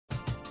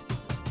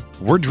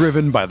We're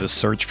driven by the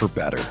search for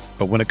better.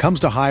 But when it comes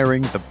to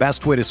hiring, the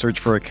best way to search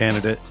for a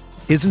candidate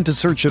isn't to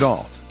search at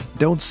all.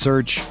 Don't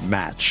search,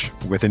 match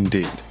with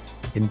Indeed.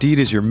 Indeed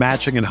is your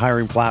matching and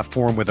hiring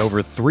platform with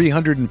over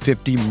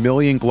 350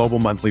 million global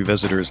monthly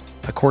visitors,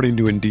 according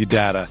to Indeed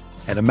data,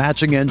 and a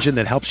matching engine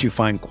that helps you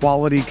find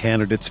quality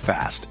candidates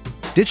fast.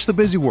 Ditch the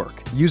busy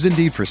work. Use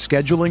Indeed for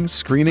scheduling,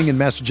 screening, and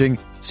messaging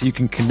so you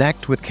can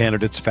connect with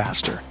candidates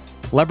faster.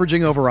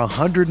 Leveraging over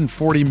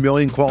 140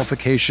 million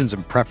qualifications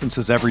and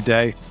preferences every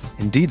day,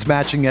 Indeed's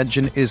matching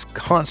engine is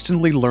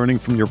constantly learning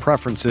from your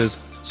preferences,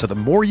 so the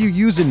more you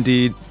use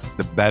Indeed,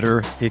 the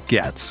better it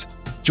gets.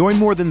 Join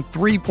more than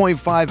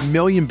 3.5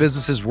 million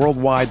businesses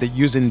worldwide that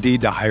use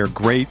Indeed to hire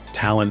great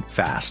talent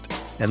fast.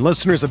 And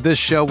listeners of this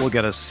show will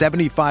get a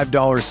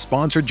 $75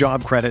 sponsored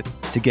job credit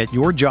to get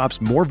your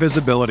jobs more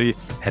visibility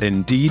at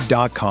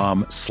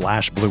Indeed.com/Blue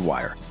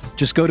Wire.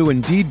 Just go to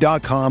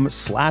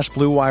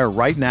Indeed.com/Blue Wire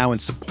right now and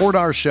support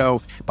our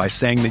show by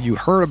saying that you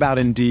heard about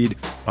Indeed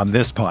on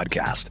this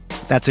podcast.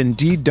 That's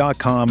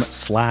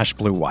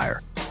Indeed.com/Blue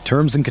Wire.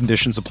 Terms and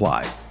conditions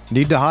apply.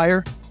 Need to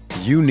hire?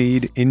 You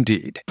need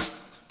Indeed.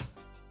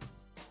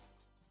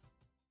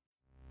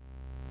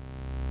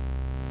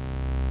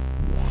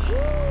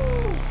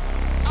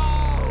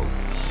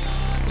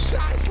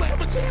 Shot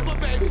slammer jammer,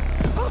 baby.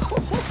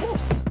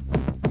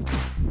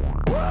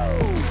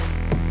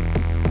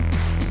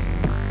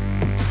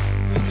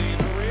 This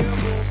team's for real,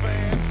 Bulls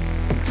fans.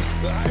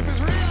 The hype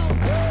is real.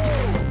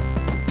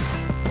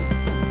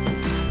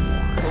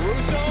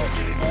 Caruso,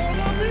 for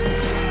the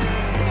lead.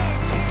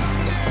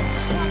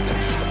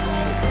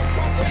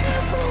 Watch the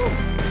airflow.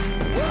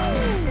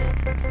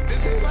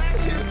 This ain't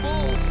last year's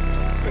Bulls.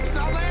 It's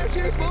not last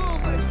year's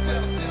Bulls, ladies and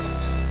gentlemen.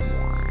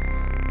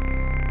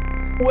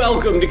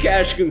 Welcome to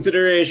Cash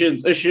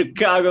Considerations, a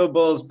Chicago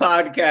Bulls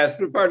podcast.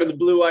 We're part of the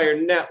Blue Wire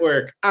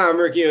Network. I'm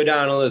Ricky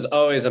O'Donnell. As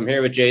always, I'm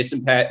here with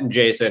Jason, Pat, and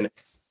Jason.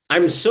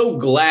 I'm so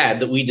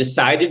glad that we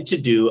decided to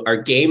do our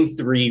Game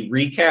 3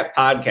 recap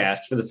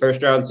podcast for the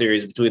first round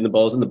series between the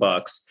Bulls and the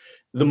Bucks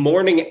the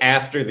morning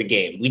after the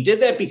game. We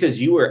did that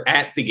because you were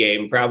at the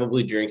game,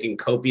 probably drinking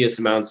copious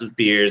amounts of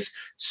beers,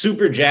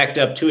 super jacked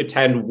up to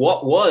attend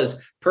what was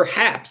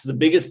perhaps the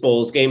biggest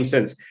Bulls game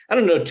since,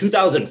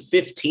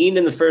 2015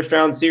 in the first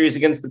round series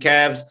against the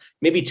Cavs,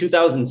 maybe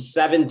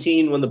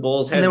 2017 when the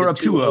Bulls had the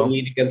 2-0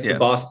 lead against the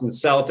Boston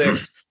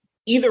Celtics.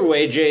 Either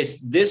way, Jace,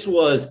 this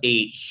was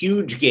a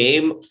huge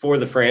game for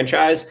the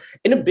franchise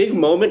and a big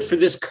moment for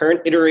this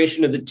current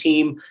iteration of the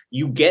team.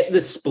 You get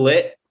the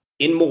split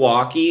in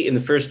Milwaukee in the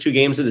first two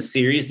games of the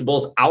series. The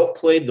Bulls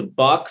outplayed the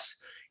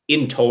Bucks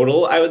in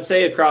total, I would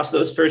say, across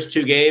those first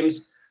two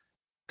games.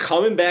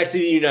 Coming back to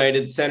the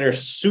United Center,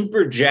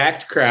 super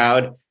jacked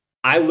crowd.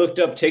 I looked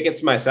up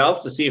tickets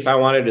myself to see if I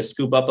wanted to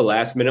scoop up a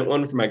last minute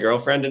one for my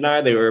girlfriend and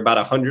I. They were about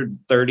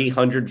 140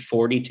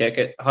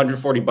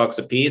 bucks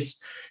a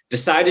piece.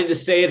 Decided to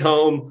stay at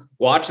home,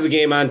 watch the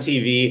game on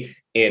TV.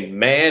 And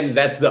man,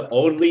 that's the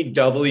only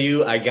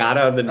W I got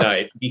on the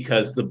night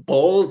because the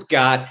Bulls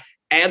got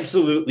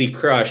absolutely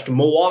crushed.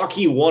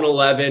 Milwaukee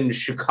 111,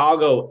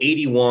 Chicago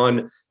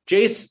 81.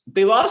 Jace,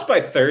 they lost by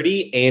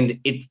 30, and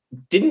it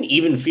didn't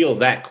even feel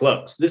that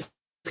close. This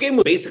game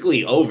was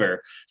basically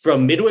over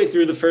from midway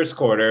through the first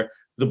quarter.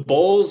 The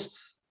Bulls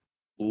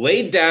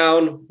laid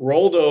down,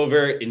 rolled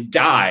over, and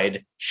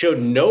died, showed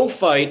no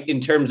fight in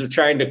terms of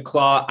trying to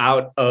claw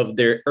out of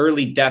their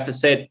early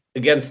deficit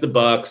against the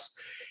Bucks.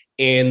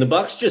 And the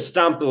Bucks just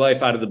stomped the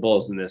life out of the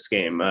Bulls in this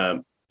game.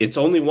 It's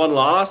only one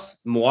loss.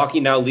 Milwaukee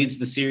now leads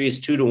the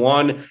series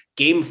 2-1.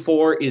 Game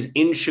 4 is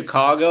in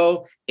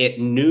Chicago at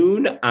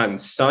noon on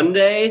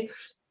Sunday.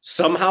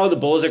 Somehow the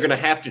Bulls are going to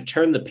have to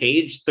turn the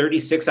page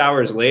 36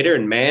 hours later.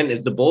 And man,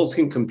 if the Bulls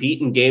can compete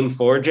in Game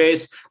 4,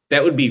 Jace,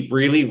 that would be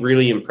really,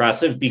 really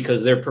impressive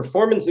because their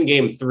performance in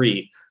Game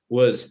 3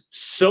 was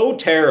so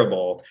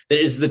terrible that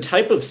is the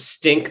type of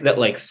stink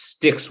that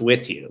sticks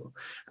with you.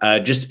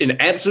 Just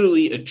an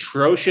absolutely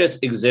atrocious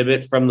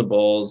exhibit from the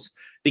Bulls.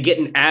 They get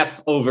an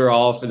F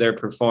overall for their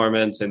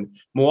performance, and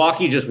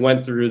Milwaukee just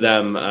went through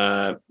them,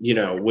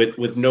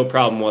 with no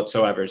problem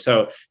whatsoever.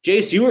 So,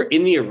 Jace, you were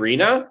in the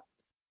arena.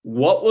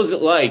 What was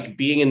it like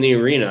being in the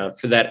arena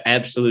for that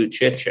absolute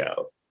shit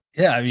show?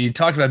 Yeah, I mean, you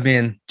talked about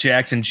being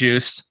jacked and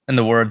juiced, in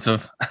the words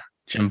of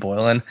Jim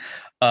Boylan.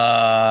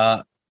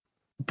 But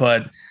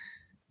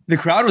the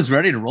crowd was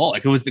ready to roll.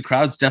 The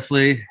crowd's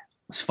definitely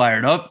was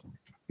fired up.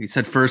 He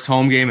said first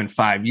home game in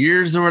 5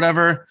 years or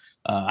whatever.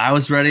 I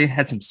was ready,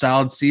 had some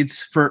solid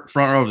seats for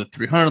front row to the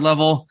 300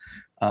 level.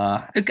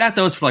 I got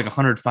those for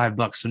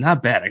 $105, so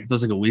not bad. I got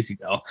those a week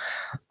ago.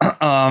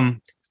 And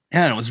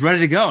it was ready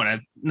to go.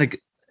 And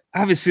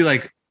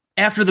obviously,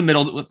 after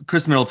the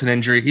Chris Middleton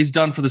injury, he's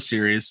done for the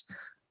series.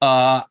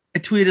 I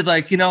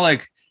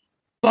tweeted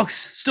Bucks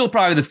still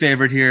probably the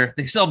favorite here.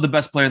 They still have the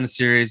best player in the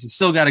series. You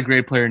still got a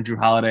great player in Drew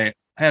Holiday.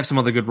 I have some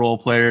other good role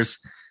players.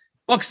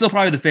 Bucks still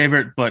probably the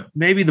favorite, but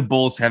maybe the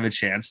Bulls have a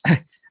chance.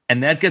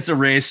 And that gets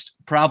erased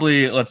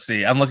probably, let's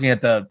see, I'm looking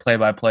at the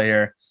play-by-play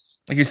here.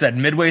 Like you said,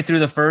 midway through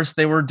the first,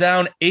 they were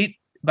down 10.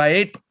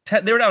 They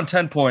were down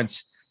 10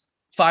 points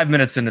 5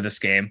 minutes into this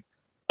game.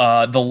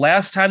 The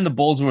last time the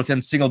Bulls were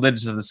within single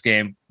digits of this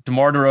game,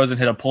 DeMar DeRozan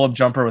hit a pull-up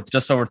jumper with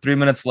just over 3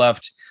 minutes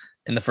left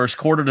in the first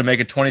quarter to make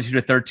it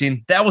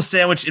 22-13. That was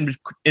sandwiched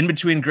in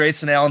between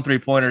Grayson Allen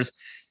 3-pointers,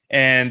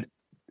 and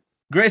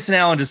Grayson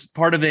Allen just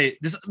part of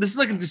this is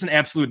like just an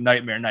absolute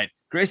nightmare night.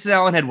 Grayson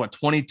Allen had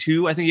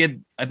 22? I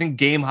think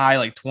game high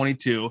like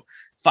 22,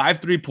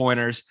 5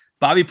 3-pointers.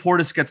 Bobby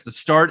Portis gets the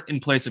start in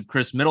place of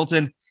Chris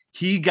Middleton.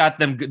 He got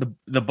them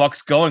the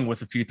Bucks going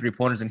with a few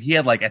 3-pointers, and he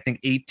had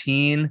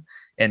 18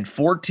 and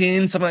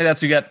 14, something like that.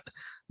 So you got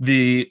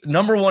the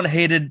number one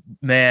hated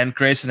man,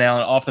 Grayson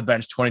Allen, off the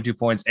bench, 22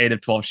 points, 8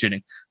 of 12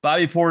 shooting.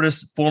 Bobby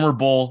Portis, former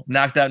Bull,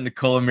 knocked out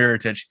Nikola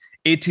Mirotic,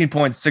 18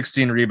 points,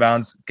 16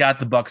 rebounds, got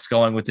the Bucks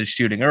going with his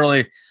shooting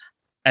early.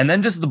 And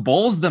then just the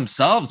Bulls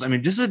themselves, I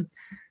mean, just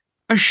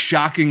a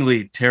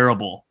shockingly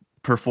terrible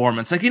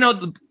performance.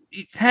 You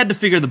had to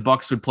figure the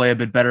Bucks would play a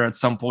bit better at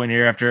some point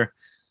here after,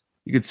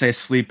 you could say,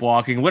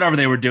 sleepwalking, whatever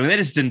they were doing. They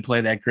just didn't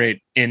play that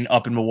great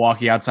up in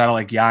Milwaukee outside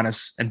of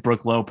Giannis and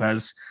Brook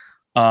Lopez.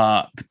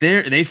 But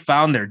they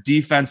found their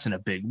defense in a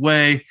big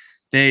way.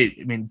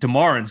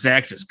 DeMar and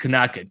Zach just could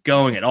not get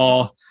going at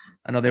all.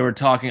 I know they were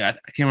talking. I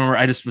can't remember.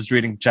 I just was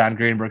reading John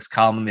Greenberg's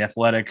column in The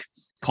Athletic,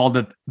 called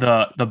it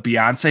the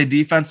Beyonce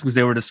defense, because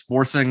they were just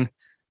forcing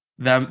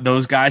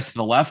those guys to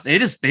the left.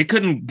 They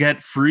couldn't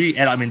get free.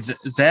 And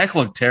Zach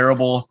looked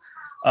terrible.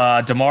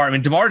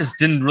 DeMar just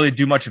didn't really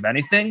do much of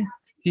anything.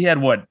 He had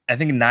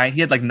 9.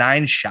 He had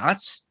 9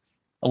 shots,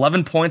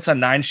 11 points on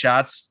 9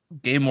 shots.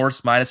 Gabe Morse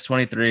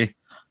 -23.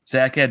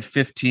 Zach had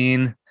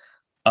 15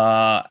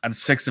 on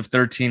 6 of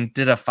 13,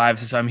 did a 5.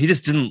 So he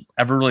just didn't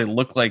ever really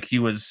look like he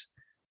was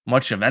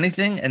much of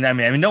anything. And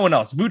no one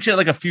else. Vooch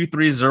had a few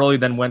threes early,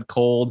 then went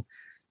cold.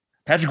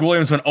 Patrick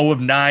Williams went 0 of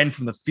 9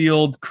 from the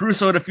field.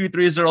 Caruso had a few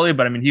threes early,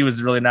 but he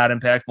was really not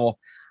impactful.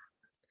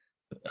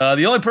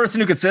 The only person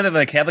who could say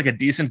that had a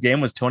decent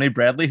game was Tony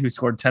Bradley, who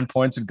scored 10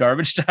 points in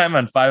garbage time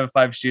on 5 of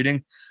 5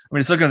 shooting.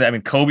 Just looking at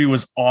that, Kobe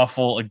was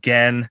awful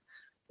again.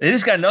 They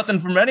just got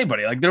nothing from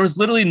anybody. There was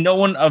literally no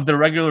one of the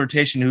regular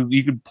rotation who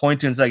you could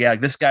point to and say,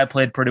 this guy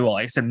played pretty well.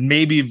 Like I said,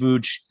 maybe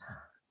Vooch,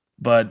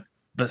 but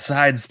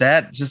besides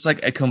that, just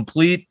a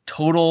complete,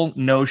 total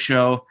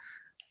no-show.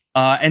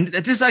 And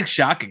it's just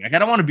shocking. I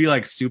don't want to be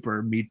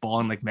super meatball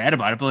and mad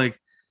about it, but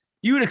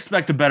you would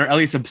expect at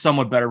least a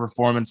somewhat better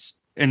performance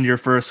in your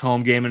first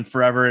home game in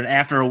forever. And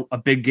after a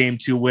big Game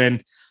 2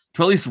 win,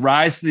 to at least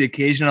rise to the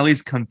occasion, at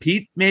least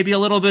compete maybe a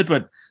little bit.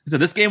 But so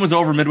this game was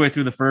over midway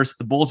through the first.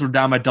 The Bulls were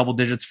down by double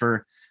digits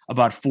for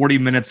about 40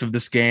 minutes of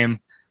this game.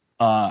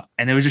 And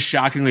it was just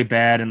shockingly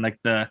bad. And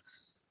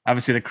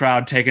obviously the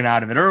crowd taken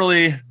out of it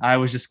early. I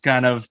was just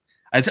I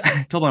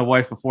told my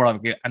wife before,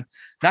 I'm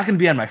not going to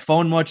be on my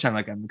phone much.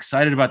 I'm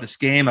excited about this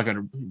game. I'm going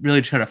to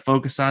really try to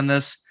focus on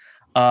this.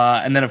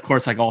 And then of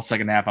course, all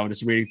second half, I was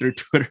just reading through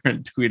Twitter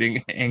and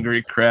tweeting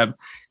angry crap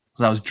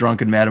because I was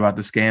drunk and mad about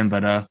this game.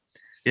 But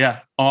yeah,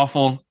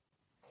 awful.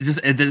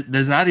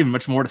 There's not even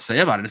much more to say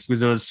about it. Just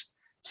because it was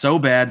so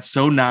bad,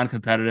 so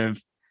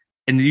non-competitive,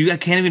 and you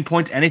can't even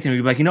point to anything.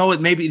 You'd be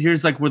what? Maybe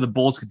here's where the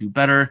Bulls could do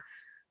better.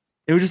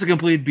 It was just a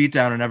complete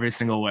beatdown in every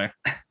single way.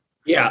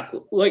 Yeah,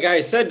 like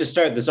I said to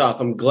start this off,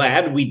 I'm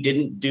glad we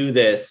didn't do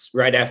this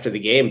right after the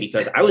game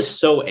because I was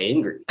so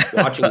angry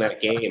watching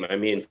that game.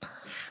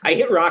 I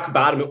hit rock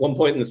bottom at one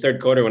point in the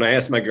third quarter when I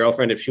asked my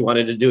girlfriend if she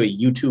wanted to do a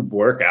YouTube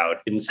workout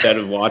instead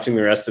of watching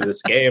the rest of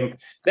this game.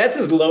 That's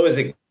as low as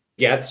it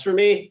gets for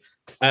me.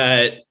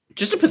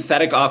 Just a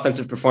pathetic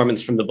offensive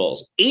performance from the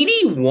Bulls.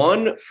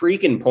 81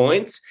 freaking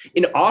points,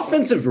 an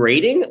offensive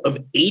rating of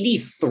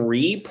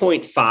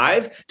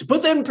 83.5. To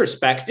put that in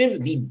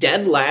perspective, the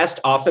dead last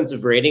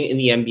offensive rating in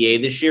the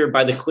NBA this year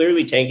by the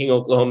clearly tanking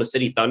Oklahoma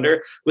City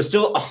Thunder was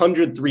still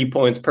 103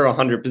 points per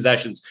 100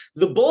 possessions.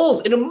 The Bulls,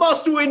 in a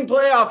must-win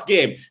playoff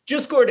game,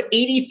 just scored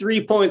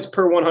 83 points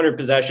per 100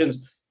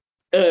 possessions.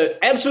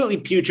 Absolutely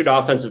putrid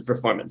offensive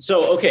performance.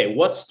 So, okay,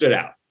 what stood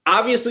out?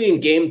 Obviously,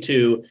 in Game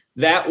 2,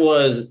 that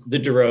was the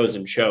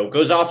DeRozan show.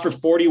 Goes off for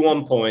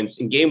 41 points.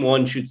 In Game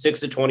 1, shoots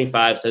 6 of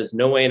 25, says,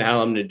 no way in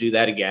hell I'm going to do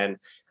that again.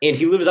 And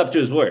he lives up to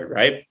his word,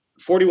 right?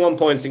 41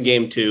 points in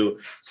Game 2,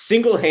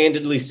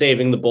 single-handedly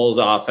saving the Bulls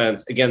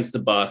offense against the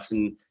Bucks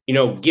and,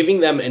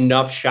 giving them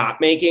enough shot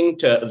making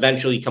to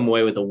eventually come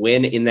away with a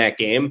win in that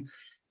game.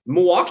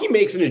 Milwaukee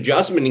makes an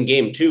adjustment in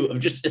Game 2 of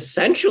just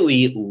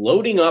essentially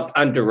loading up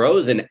on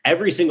DeRozan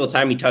every single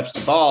time he touched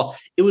the ball.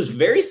 It was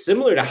very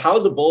similar to how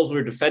the Bulls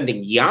were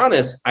defending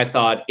Giannis, I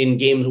thought, in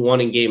Games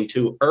 1 and Game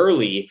 2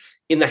 early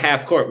in the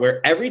half court, where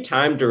every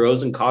time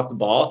DeRozan caught the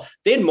ball,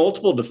 they had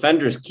multiple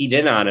defenders keyed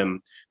in on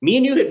him. Me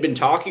and you had been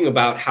talking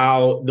about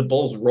how the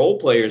Bulls role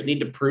players need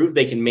to prove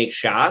they can make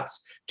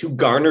shots to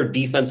garner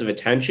defensive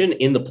attention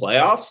in the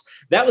playoffs.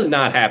 That was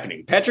not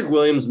happening. Patrick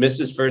Williams missed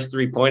his first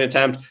 3-point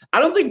attempt. I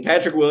don't think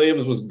Patrick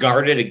Williams was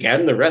guarded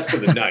again the rest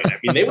of the night.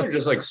 They were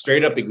just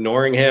straight up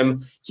ignoring him.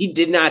 He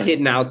did not hit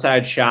an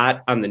outside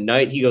shot on the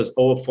night. He goes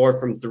 0 of 4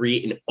 from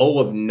 3 and 0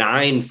 of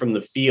 9 from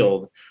the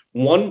field.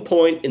 1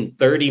 point in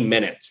 30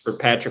 minutes for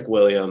Patrick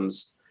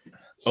Williams.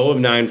 0 of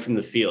 9 from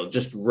the field.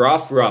 Just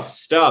rough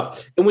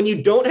stuff. And when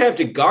you don't have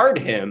to guard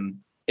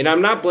him, and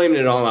I'm not blaming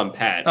it all on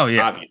Pat,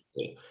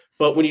 obviously,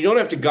 but when you don't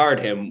have to guard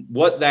him,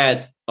 what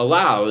that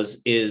allows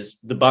is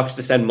the Bucks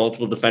to send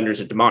multiple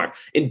defenders at DeMar.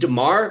 And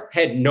DeMar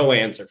had no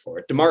answer for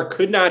it. DeMar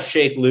could not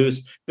shake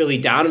loose. Billy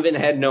Donovan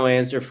had no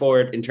answer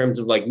for it in terms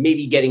of like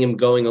maybe getting him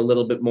going a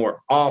little bit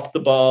more off the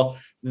ball.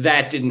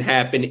 That didn't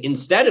happen.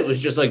 Instead, it was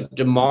just like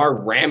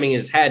DeMar ramming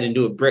his head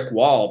into a brick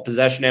wall,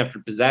 possession after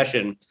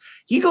possession.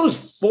 He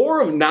goes 4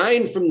 of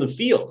 9 from the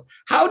field.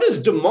 How does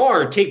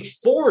DeMar take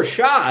 4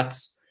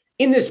 shots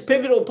in this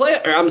pivotal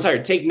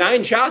take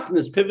 9 shots in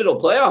this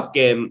pivotal playoff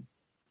game?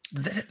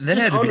 That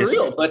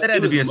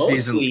had to be a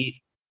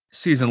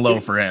season low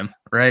for him,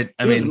 right?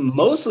 I mean, it was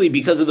mostly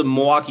because of the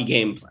Milwaukee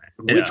game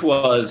plan, which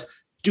was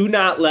do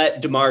not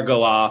let DeMar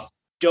go off.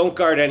 Don't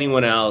guard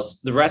anyone else.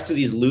 The rest of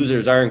these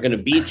losers aren't going to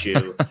beat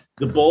you.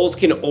 The Bulls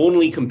can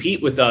only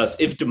compete with us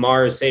if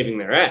DeMar is saving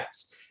their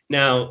ass.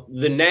 Now,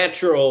 the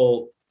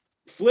natural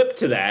flip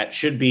to that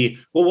should be,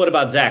 well, what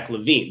about Zach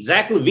LaVine?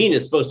 Zach LaVine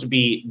is supposed to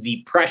be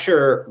the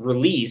pressure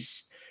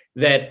release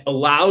that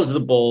allows the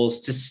Bulls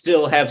to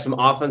still have some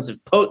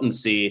offensive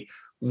potency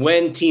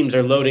when teams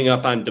are loading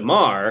up on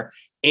DeMar.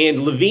 And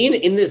LaVine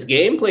in this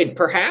game played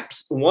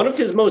perhaps one of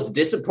his most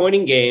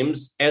disappointing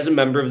games as a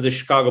member of the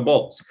Chicago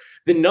Bulls.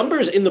 The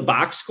numbers in the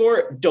box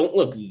score don't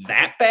look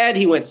that bad.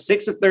 He went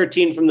 6 of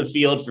 13 from the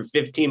field for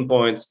 15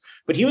 points,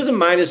 but he was a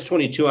minus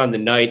 22 on the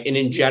night. And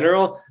in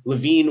general,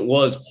 LaVine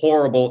was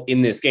horrible in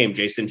this game,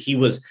 Jason. He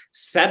was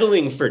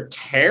settling for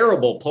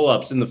terrible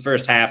pull-ups in the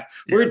first half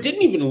where it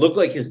didn't even look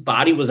like his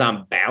body was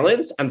on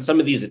balance on some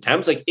of these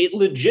attempts. Like it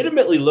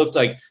legitimately looked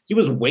like he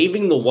was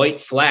waving the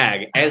white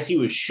flag as he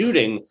was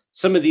shooting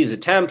some of these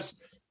attempts,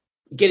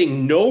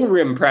 getting no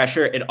rim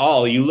pressure at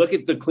all. You look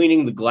at the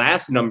cleaning the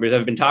glass numbers.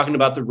 I've been talking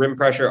about the rim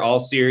pressure all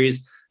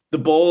series. The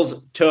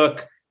Bulls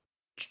took,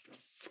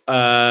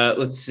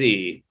 let's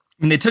see.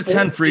 And they took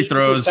 10 free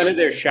throws. 14% of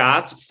their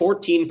shots,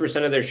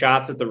 14% of their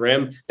shots at the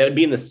rim. That would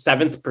be in the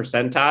 7th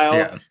percentile.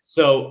 Yeah.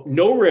 So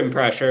no rim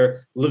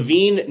pressure.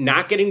 LaVine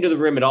not getting to the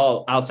rim at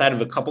all outside of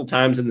a couple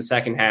times in the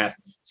second half,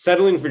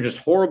 settling for just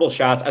horrible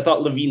shots. I thought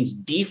LaVine's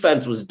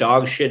defense was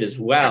dog shit as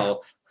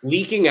well,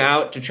 leaking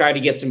out to try to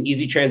get some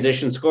easy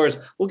transition scores.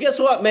 Well, guess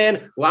what,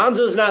 man?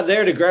 Lonzo's not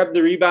there to grab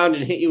the rebound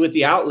and hit you with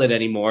the outlet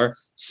anymore.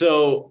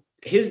 So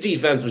his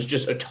defense was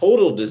just a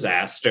total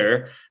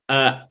disaster.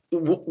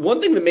 One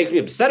thing that makes me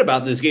upset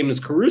about this game is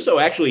Caruso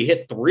actually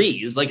hit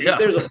threes. Like if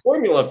there's a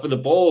formula for the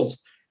Bulls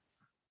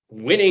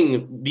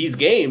winning these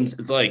games,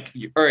 it's like,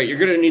 all right, you're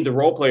going to need the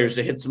role players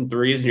to hit some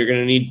threes and you're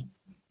going to need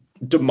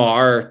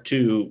DeMar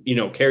to,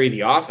 carry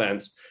the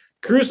offense.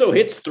 Caruso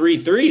hits 3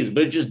 threes,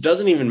 but it just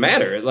doesn't even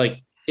matter.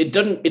 Like, it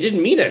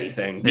didn't mean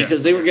anything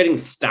because they were getting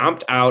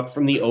stomped out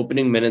from the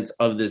opening minutes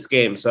of this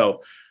game.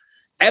 So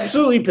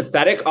absolutely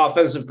pathetic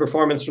offensive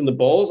performance from the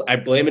Bulls. I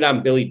blame it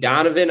on Billy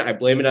Donovan. I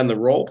blame it on the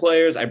role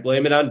players. I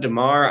blame it on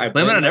DeMar. I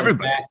blame it on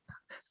everybody.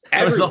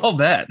 It was all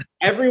bad.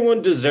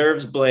 Everyone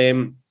deserves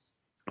blame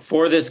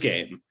for this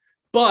game.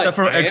 But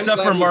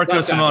except for Marko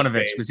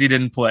Simonovic, because he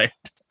didn't play.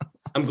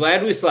 I'm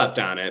glad we slept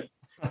on it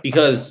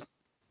because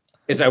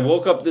as I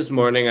woke up this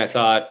morning, I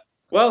thought,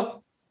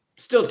 well,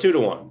 still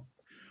 2-1.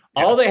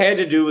 All they had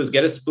to do was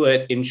get a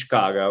split in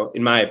Chicago,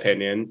 in my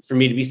opinion, for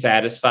me to be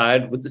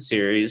satisfied with the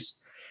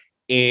series.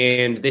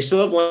 And they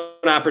still have one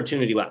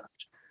opportunity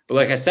left. But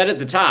like I said at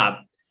the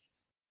top,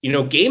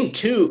 game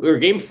 2 or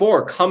game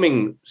 4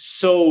 coming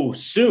so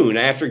soon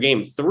after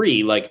game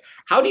 3, like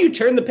how do you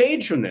turn the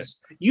page from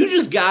this? You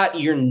just got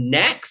your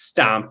neck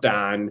stomped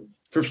on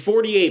for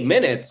 48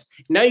 minutes.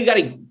 Now you got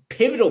a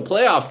pivotal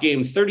playoff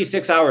game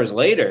 36 hours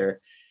later.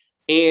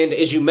 And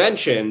as you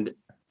mentioned,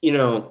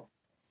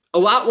 a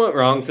lot went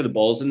wrong for the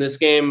Bulls in this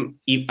game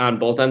on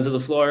both ends of the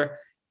floor.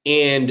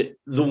 And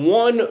the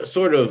one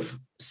sort of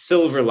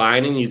silver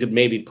lining you could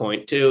maybe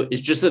point to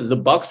is just that the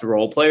Bucks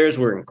role players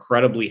were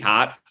incredibly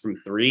hot from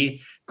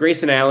 3.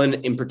 Grayson Allen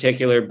in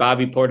particular,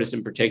 Bobby Portis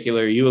in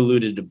particular, you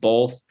alluded to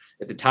both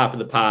at the top of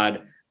the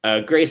pod.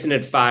 Grayson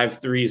had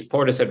 5 threes,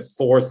 Portis had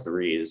 4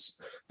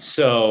 threes.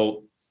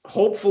 So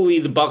hopefully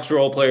the Bucks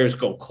role players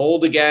go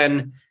cold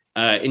again.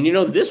 And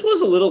this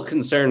was a little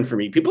concern for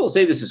me. People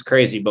say this is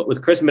crazy, but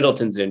with Chris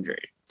Middleton's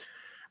injury,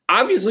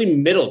 obviously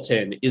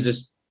Middleton is a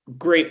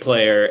great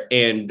player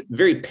and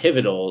very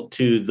pivotal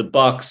to the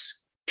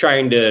Bucks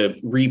trying to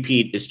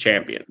repeat as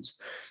champions.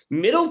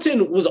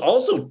 Middleton was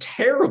also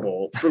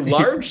terrible for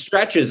large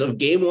stretches of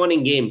game 1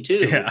 and game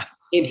 2. Yeah.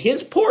 And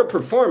his poor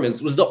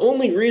performance was the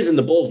only reason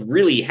the Bulls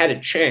really had a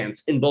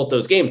chance in both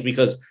those games,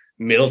 because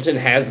Middleton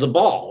has the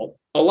ball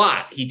a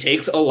lot. He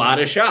takes a lot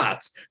of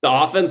shots. The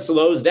offense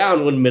slows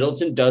down when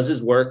Middleton does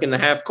his work in the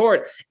half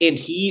court, and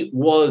he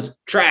was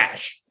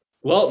trash.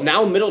 Well,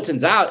 now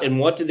Middleton's out, and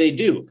what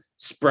do?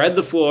 Spread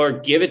the floor,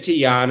 give it to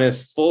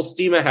Giannis, full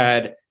steam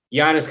ahead.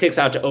 Giannis kicks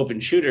out to open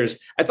shooters.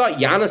 I thought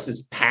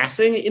Giannis's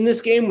passing in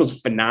this game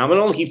was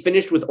phenomenal. He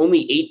finished with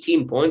only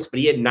 18 points, but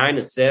he had 9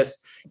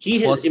 assists.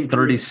 He plus has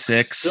improved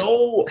 36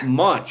 so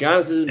much.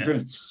 Giannis has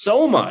improved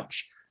so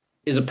much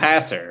as a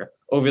passer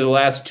over the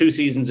last 2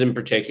 seasons in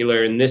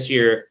particular. And this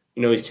year,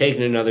 he's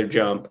taken another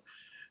jump.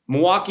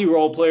 Milwaukee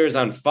role players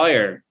on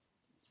fire.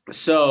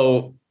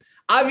 So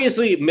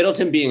obviously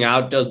Middleton being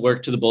out does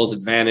work to the Bulls'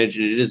 advantage,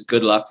 and it is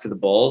good luck for the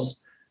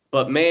Bulls.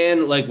 But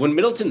man, like when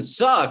Middleton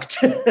sucked,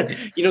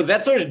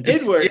 that sort of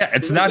did work. Yeah,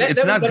 it's not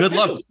good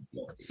luck.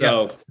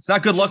 So it's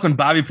not good luck when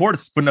Bobby Portis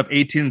is putting up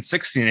 18 and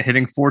 16 and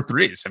hitting 4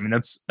 threes. I mean,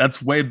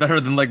 that's way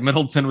better than like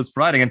Middleton was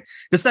providing. And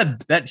just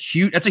that's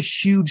a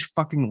huge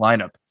fucking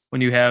lineup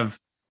when you have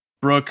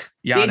Brooke,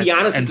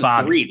 Giannis and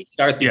Bobby 3 to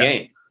start the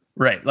game.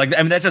 Right. Like,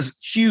 I mean, that's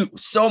just huge,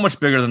 so much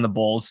bigger than the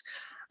Bulls.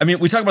 I mean,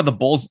 we talk about the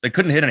Bulls, they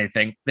couldn't hit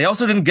anything. They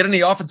also didn't get any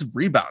offensive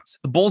rebounds.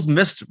 The Bulls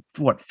missed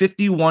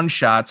 51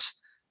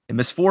 shots. They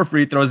missed 4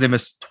 free throws. They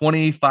missed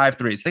 25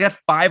 threes. They got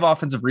 5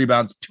 offensive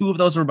rebounds. 2 of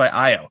those were by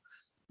Ayo.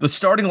 The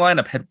starting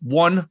lineup had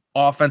 1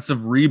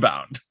 offensive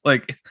rebound.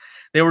 Like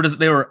they were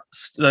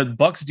the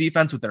Bucks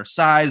defense with their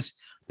size,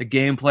 the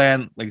game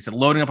plan, like I said,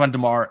 loading up on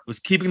DeMar, was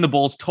keeping the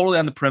Bulls totally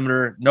on the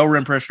perimeter, no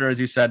rim pressure, as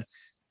you said,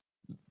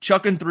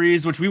 chucking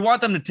threes, which we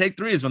want them to take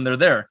threes when they're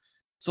there.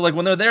 So like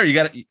when they're there, you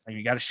got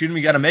to shoot them,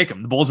 you got to make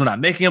them. The Bulls were not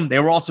making them. They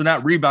were also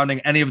not rebounding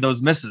any of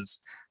those misses.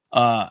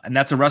 And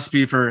that's a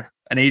recipe for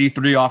an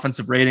 83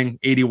 offensive rating,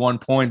 81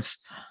 points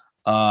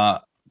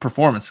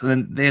performance. And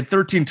then they had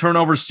 13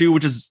 turnovers too,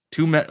 which is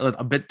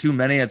a bit too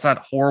many. It's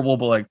not horrible,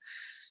 but like,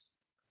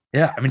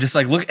 yeah, I mean, just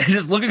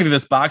looking at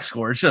this box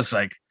score, it's just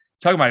like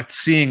talking about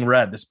seeing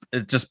red. It's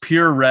just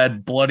pure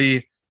red,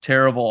 bloody,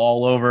 terrible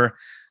all over.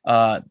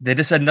 They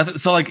just had nothing.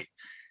 So like,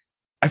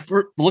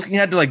 looking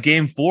ahead to like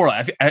game 4,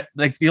 I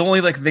like the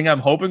only like thing I'm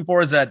hoping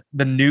for is that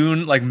the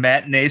noon like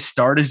matinee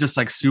start is just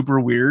like super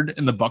weird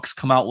and the Bucks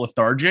come out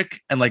lethargic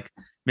and like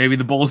maybe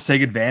the Bulls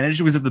take advantage,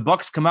 because if the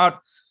Bucks come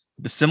out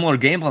with a similar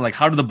game plan, like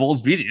how do the Bulls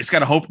beat it? You just got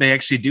to hope they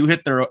actually do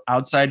hit their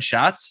outside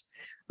shots,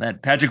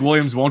 that Patrick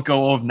Williams won't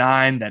go 0 of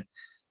 9, that,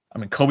 I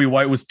mean, Kobe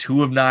White was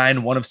 2 of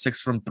 9, 1 of 6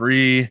 from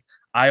 3.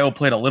 Ayo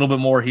played a little bit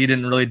more. He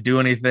didn't really do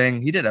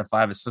anything. He did have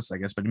 5 assists, I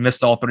guess, but he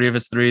missed all 3 of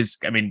his threes.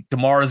 I mean,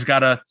 DeMar's got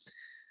to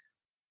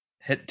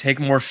take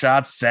more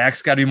shots.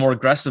 Zach's got to be more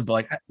aggressive. But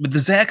like with the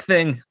Zach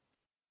thing,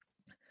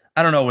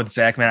 I don't know with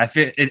Zach, man. I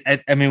feel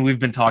it. I mean, we've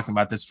been talking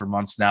about this for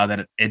months now,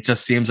 that it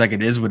just seems like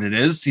it is what it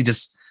is. He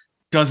just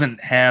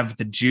doesn't have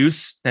the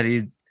juice that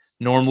he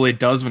normally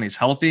does when he's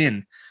healthy.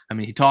 And I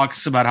mean, he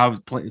talks about how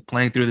he's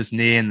playing through this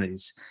knee and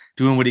he's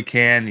doing what he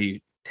can. You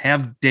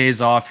have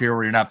days off here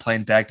where you're not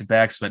playing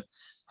back-to-backs, but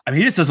I mean,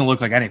 he just doesn't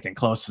look like anything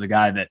close to the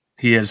guy that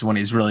he is when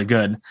he's really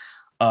good.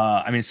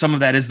 I mean, some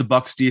of that is the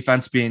Bucks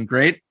defense being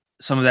great.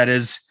 Some of that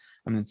is,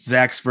 I mean,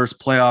 Zach's first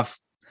playoff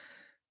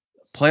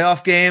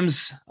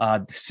games.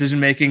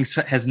 Decision making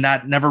has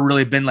never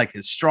really been like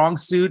his strong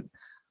suit.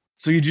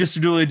 So you just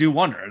really do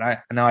wonder. And I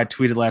know I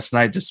tweeted last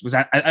night.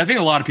 I think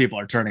a lot of people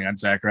are turning on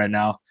Zach right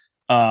now,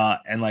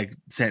 and like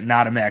saying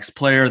not a max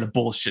player. The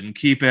Bulls shouldn't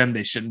keep him.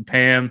 They shouldn't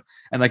pay him.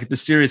 And like if the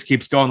series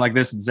keeps going like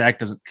this and Zach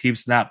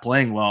keeps not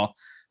playing well,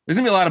 there's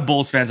gonna be a lot of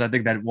Bulls fans I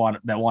think that want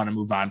to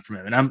move on from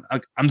him. And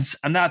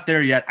I'm not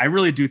there yet. I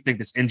really do think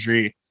this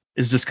injury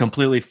is just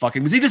completely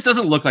fucking, because he just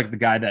doesn't look like the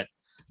guy that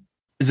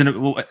is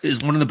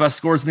one of the best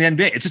scorers in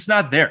the NBA. It's just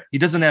not there. He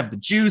doesn't have the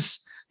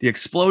juice, the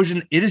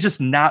explosion. It is just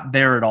not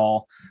there at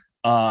all.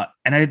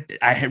 And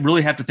I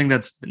really have to think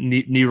that's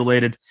knee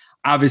related.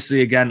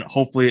 Obviously, again,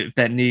 hopefully if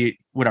that knee,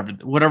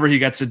 whatever he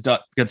gets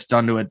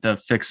done to it to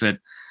fix it,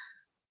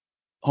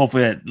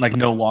 hopefully that, like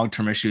no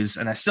long-term issues.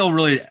 And I still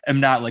really am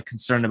not like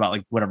concerned about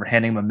like whatever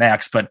handing him a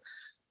max, but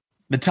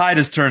the tide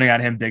is turning on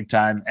him big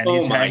time, and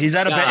he's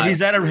had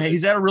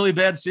a really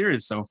bad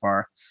series so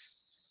far.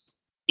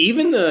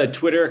 Even the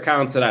Twitter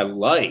accounts that I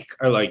like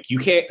are like,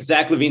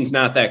 Zach LaVine's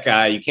not that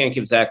guy. You can't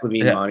give Zach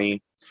LaVine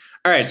money.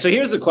 All right. So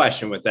here's the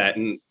question with that.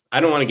 And I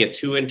don't want to get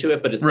too into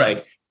it, but it's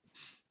like,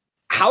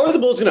 how are the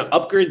Bulls going to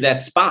upgrade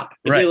that spot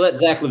if they let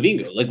Zach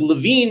LaVine go? Like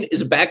LaVine is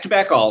a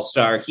back-to-back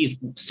all-star. He's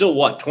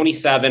still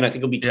 27. I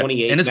think he'll be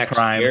 28 in his next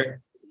prime.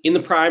 year. In the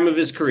prime of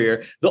his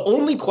career. The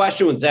only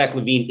question with Zach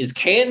LaVine is,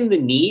 can the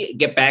knee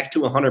get back to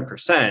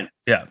 100%?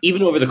 Yeah.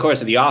 Even over the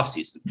course of the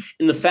offseason?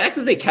 And the fact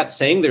that they kept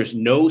saying there's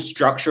no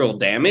structural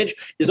damage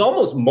is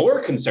almost more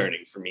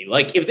concerning for me.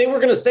 Like if they were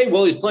going to say,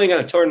 well, he's playing on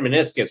a torn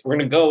meniscus, we're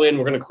going to go in,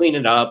 we're going to clean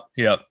it up.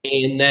 Yep.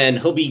 And then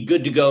he'll be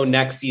good to go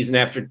next season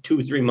after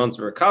 2-3 months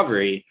of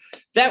recovery.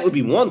 That would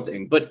be one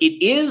thing. But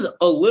it is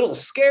a little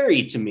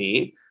scary to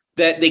me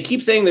that they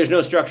keep saying there's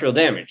no structural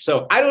damage.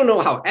 So I don't know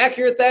how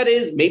accurate that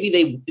is.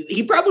 Maybe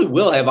he probably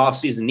will have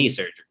off-season knee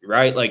surgery,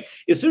 right? Like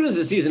as soon as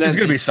the season ends, it's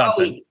going to be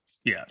something.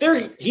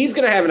 He's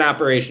going to have an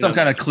operation. Some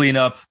kind of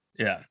cleanup.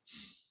 Yeah.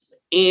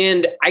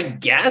 And I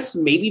guess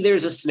maybe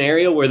there's a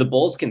scenario where the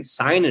Bulls can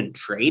sign and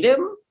trade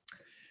him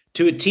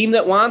to a team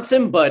that wants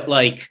him. But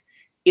like,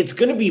 it's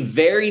going to be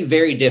very,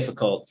 very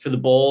difficult for the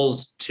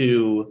Bulls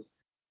to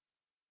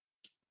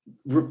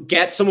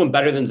get someone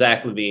better than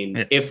Zach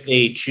LaVine if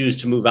they choose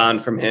to move on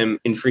from him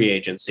in free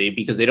agency,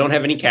 because they don't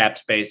have any cap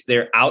space.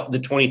 They're out the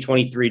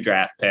 2023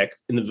 draft pick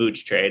in the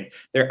Vooch trade.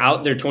 They're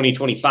out their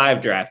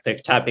 2025 draft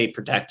pick, top 8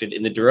 protected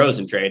in the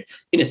DeRozan trade.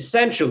 And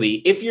essentially,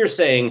 if you're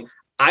saying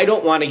I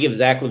don't want to give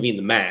Zach LaVine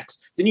the max,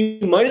 then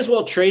you might as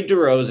well trade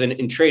DeRozan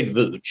and trade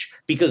Vooch,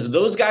 because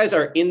those guys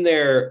are in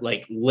their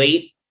like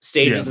late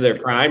stages of their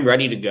prime,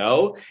 ready to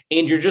go.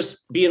 And you're just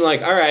being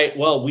like, all right,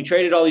 well, we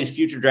traded all these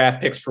future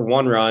draft picks for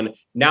one run.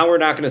 Now we're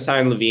not going to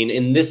sign LaVine,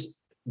 and this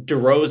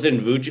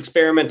DeRozan Vooch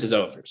experiment is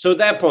over. So at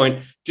that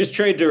point, just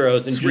trade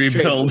DeRozan, just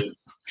rebuild.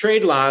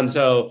 Trade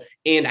Lonzo,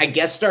 and I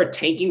guess start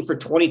tanking for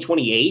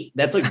 2028.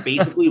 That's like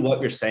basically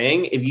what you're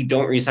saying if you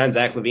don't re-sign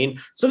Zach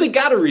LaVine. So they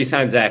got to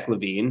re-sign Zach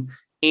LaVine.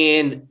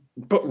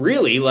 But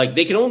really, like,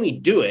 they can only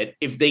do it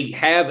if they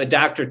have a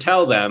doctor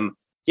tell them,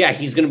 yeah,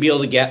 he's going to be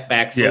able to get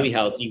back fully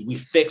healthy. We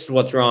fixed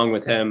what's wrong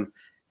with him,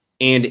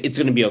 and it's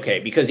going to be okay.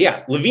 Because,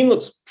 yeah, LaVine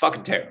looks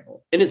fucking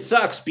terrible. And it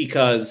sucks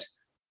because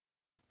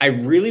I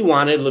really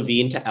wanted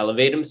LaVine to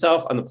elevate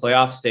himself on the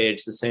playoff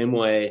stage the same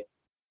way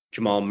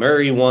Jamal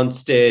Murray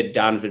once did,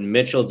 Donovan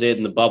Mitchell did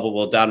in the bubble.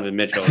 Well, Donovan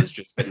Mitchell has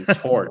just been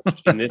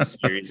torched in this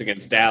series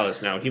against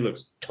Dallas. Now he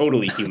looks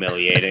totally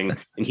humiliating,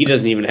 and he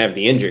doesn't even have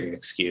the injury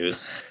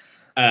excuse.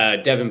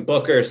 Devin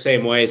Booker,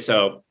 same way.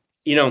 So,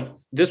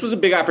 this was a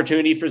big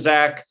opportunity for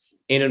Zach,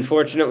 and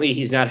unfortunately,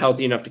 he's not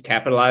healthy enough to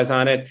capitalize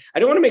on it. I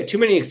don't want to make too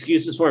many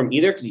excuses for him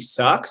either, because he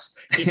sucks.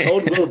 He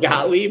told Will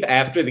Gottlieb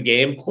after the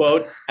game,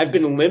 quote, "I've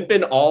been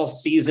limping all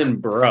season,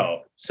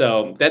 bro."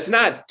 So that's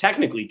not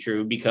technically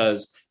true,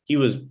 because he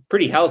was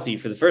pretty healthy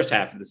for the first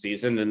half of the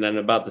season. And then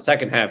about the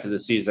second half of the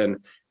season,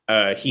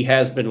 he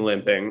has been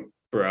limping,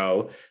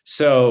 bro.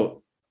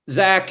 So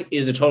Zach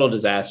is a total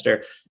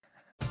disaster.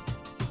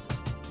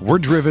 We're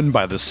driven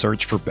by the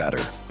search for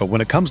better. But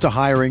when it comes to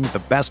hiring,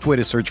 the best way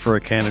to search for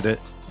a candidate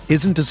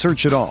isn't to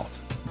search at all.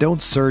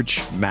 Don't search,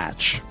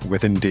 match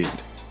with Indeed.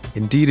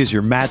 Indeed is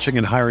your matching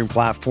and hiring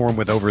platform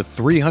with over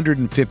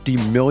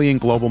 350 million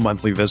global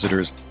monthly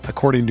visitors,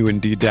 according to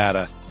Indeed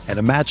data, and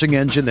a matching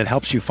engine that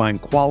helps you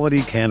find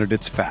quality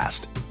candidates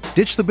fast.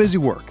 Ditch the busy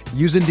work.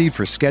 Use Indeed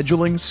for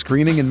scheduling,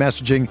 screening, and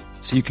messaging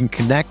so you can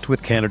connect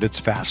with candidates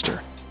faster.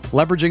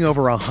 Leveraging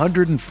over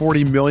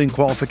 140 million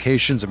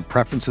qualifications and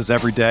preferences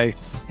every day,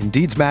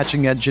 Indeed's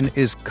matching engine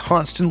is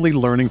constantly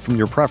learning from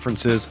your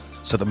preferences,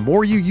 so the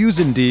more you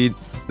use Indeed,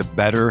 the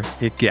better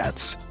it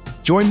gets.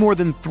 Join more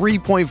than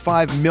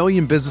 3.5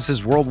 million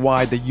businesses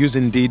worldwide that use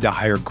Indeed to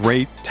hire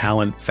great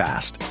talent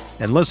fast.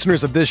 And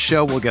listeners of this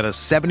show will get a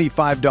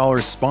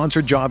 $75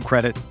 sponsored job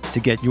credit to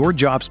get your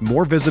jobs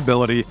more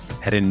visibility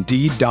at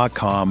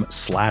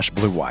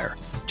Indeed.com/Blue Wire.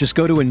 Just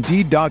go to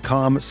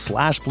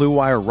Indeed.com/Blue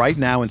Wire right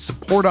now and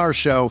support our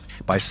show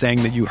by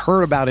saying that you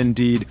heard about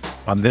Indeed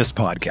on this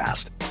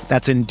podcast.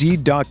 That's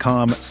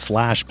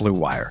Indeed.com/Blue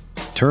Wire.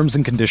 Terms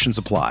and conditions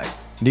apply.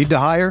 Need to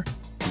hire?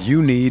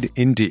 You need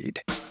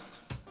Indeed.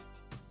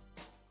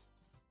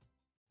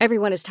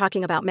 Everyone is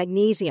talking about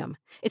magnesium.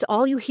 It's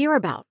all you hear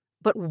about.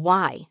 But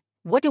why?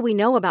 What do we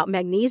know about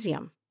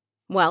magnesium?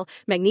 Well,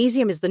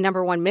 magnesium is the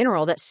number one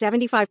mineral that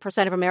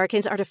 75% of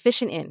Americans are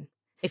deficient in.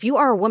 If you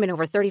are a woman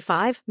over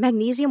 35,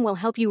 magnesium will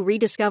help you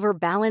rediscover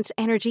balance,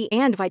 energy,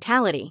 and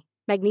vitality.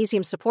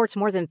 Magnesium supports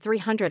more than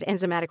 300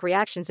 enzymatic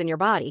reactions in your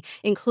body,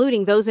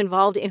 including those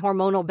involved in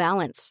hormonal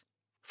balance.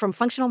 From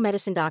functional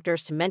medicine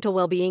doctors to mental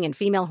well-being and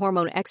female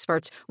hormone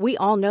experts, we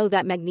all know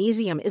that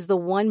magnesium is the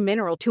one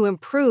mineral to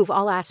improve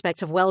all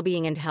aspects of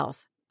well-being and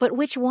health. But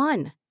which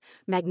one?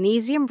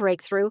 Magnesium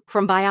Breakthrough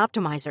from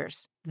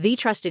Bioptimizers, the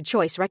trusted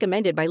choice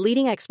recommended by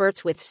leading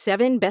experts with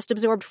 7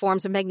 best-absorbed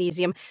forms of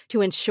magnesium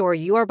to ensure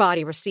your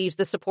body receives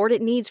the support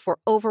it needs for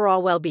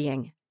overall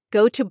well-being.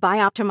 Go to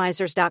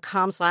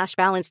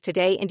bioptimizers.com/balance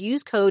today and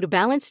use code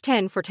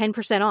BALANCE10 for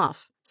 10%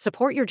 off.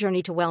 Support your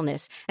journey to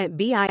wellness at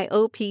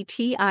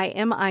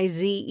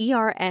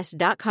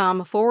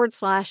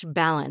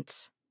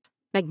bioptimizers.com/balance.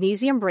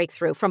 Magnesium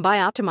Breakthrough from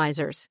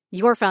Bioptimizers,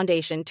 your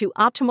foundation to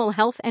optimal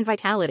health and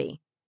vitality.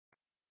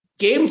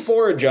 Game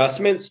 4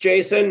 adjustments,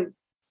 Jason.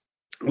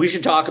 We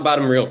should talk about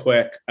them real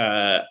quick.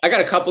 I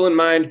got a couple in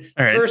mind.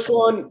 Right. First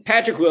one,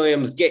 Patrick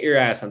Williams, get your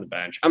ass on the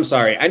bench. I'm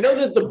sorry. I know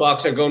that the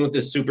Bucks are going with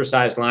this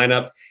supersized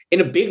lineup, and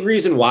a big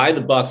reason why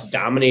the Bucks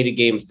dominated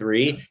Game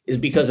 3 is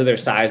because of their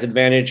size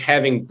advantage.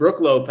 Having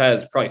Brook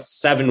Lopez, probably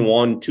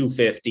 7'1",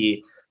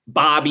 250,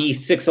 Bobby,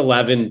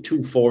 6'11",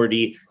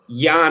 240,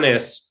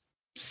 Giannis,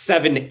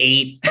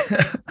 7'8",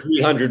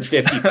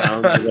 350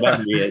 pounds, or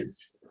whatever he is.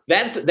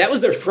 That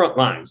was their front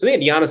line. So they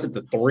had Giannis at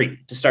the 3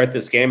 to start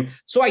this game.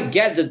 So I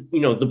get that,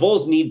 the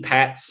Bulls need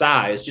Pat's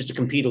size just to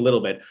compete a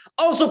little bit.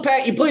 Also,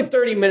 Pat, you played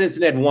 30 minutes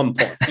and had 1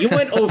 point. You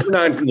went 0 for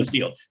 9 from the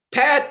field.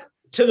 Pat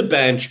to the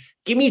bench.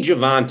 Give me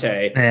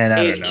Javonte. Man,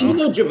 I don't know. Even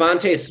though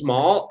Javonte is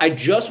small, I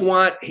just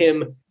want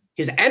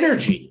his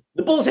energy.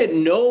 The Bulls had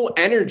no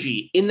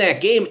energy in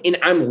that game. And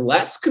I'm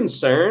less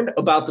concerned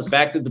about the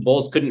fact that the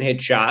Bulls couldn't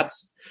hit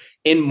shots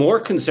and more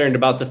concerned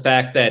about the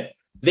fact that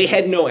they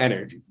had no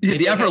energy.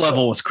 The effort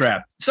level was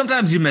crap.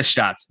 Sometimes you miss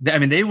shots. I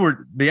mean,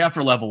 the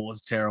effort level was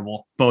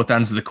terrible. Both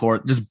ends of the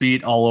court just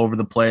beat all over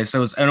the place. It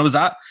was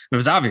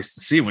obvious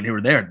to see when you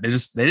were there. They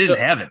didn't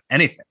have it,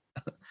 anything.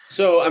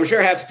 So I'm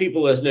sure half the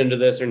people listening to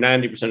this, or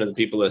 90% of the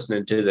people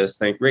listening to this,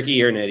 think, Ricky,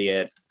 you're an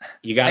idiot.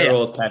 You got to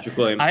roll with Patrick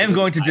Williams. I am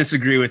going to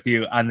disagree with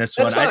you on this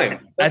one.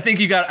 Fine. I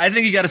think you got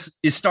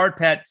to start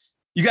Pat.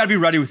 You got to be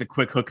ready with a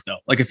quick hook though.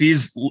 Like if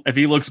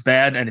he looks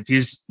bad and if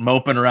he's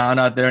moping around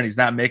out there and he's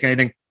not making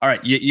anything, all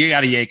right, you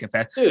got to yank it,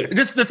 Pat. Dude.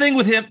 Just the thing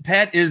with him,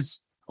 Pat is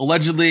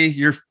allegedly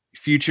your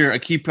future, a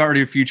key part of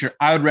your future.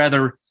 I would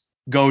rather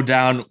go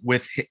down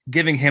with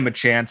giving him a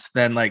chance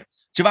than like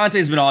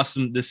Javonte's been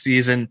awesome this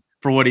season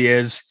for what he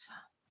is.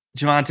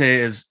 Javonte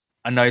is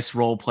a nice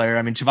role player.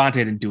 I mean, Javonte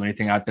didn't do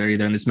anything out there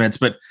either in this minutes,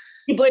 but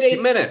he played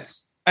 8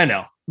 minutes. I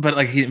know, but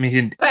like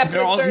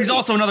he's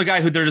also another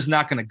guy who they're just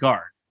not going to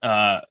guard.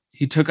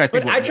 He took, I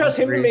think, but I trust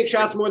him to make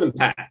shots more than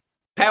Pat.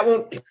 Pat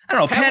won't. I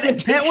don't know.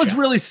 Pat was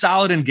really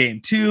solid in game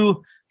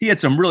 2. He had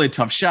some really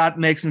tough shot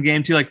makes in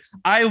game 2. Like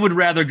I would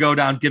rather go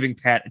down giving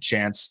Pat a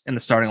chance in the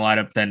starting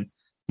lineup than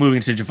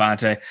moving to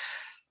Javonte.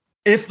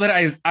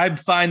 I'd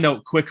find though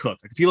quick hook.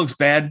 Like if he looks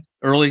bad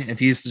early, if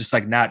he's just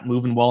like not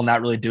moving well,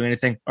 not really doing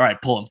anything, all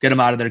right, pull him, get him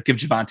out of there, give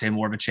Javonte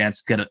more of a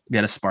chance, get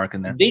a spark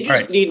in there. They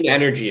just need an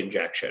energy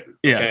injection.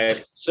 Yeah.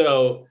 Okay.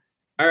 So,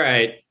 all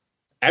right.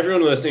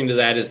 Everyone listening to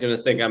that is going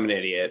to think I'm an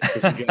idiot for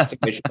suggesting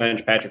they should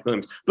bench Patrick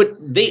Williams. But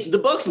the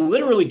Bucks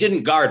literally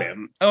didn't guard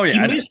him. Oh,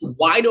 yeah. He missed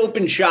wide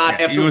open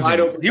shot after wide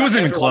open shot. He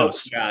wasn't even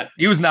close.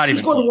 He was not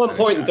even close. He scored 1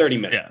 point in 30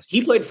 minutes. Yeah.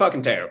 He played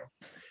fucking terrible.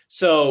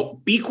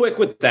 So be quick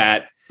with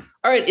that.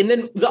 All right. And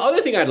then the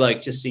other thing I'd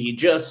like to see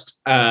just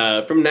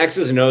from an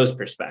X's and O's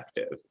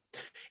perspective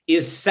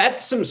is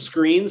set some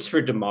screens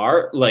for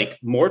DeMar, like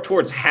more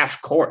towards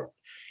half court.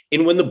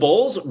 And when the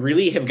Bulls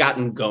really have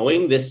gotten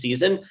going this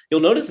season,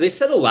 you'll notice they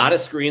set a lot of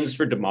screens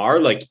for DeMar,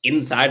 like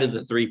inside of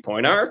the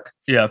 3-point arc.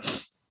 Yeah.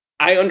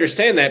 I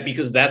understand that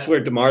because that's where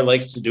DeMar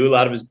likes to do a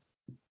lot of his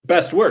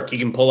best work. He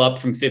can pull up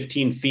from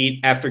 15 feet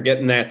after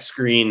getting that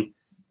screen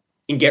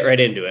and get right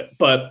into it.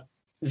 But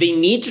they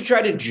need to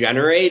try to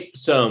generate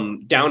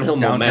some downhill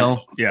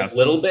momentum a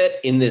little bit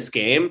in this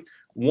game.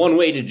 One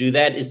way to do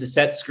that is to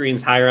set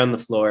screens higher on the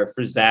floor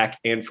for Zach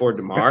and for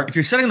DeMar. If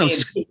you're setting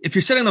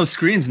those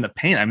screens in the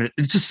paint, I mean,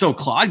 it's just so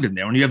clogged in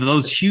there. When you have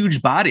those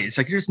huge bodies,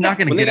 like you're just not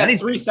going to get anything.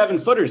 3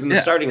 7-footers in the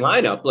starting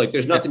lineup, like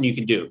there's nothing you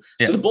can do.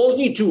 Yeah. So the Bulls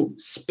need to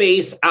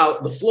space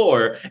out the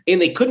floor,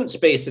 and they couldn't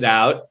space it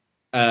out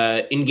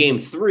in game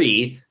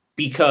 3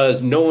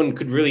 because no one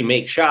could really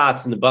make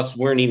shots, and the Bucks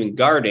weren't even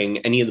guarding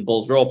any of the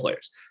Bulls role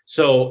players.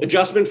 So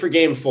adjustment for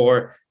game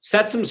 4: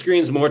 set some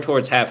screens more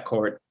towards half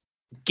court.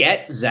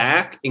 Get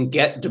Zach and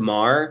get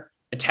DeMar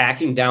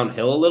attacking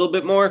downhill a little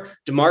bit more.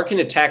 DeMar can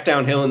attack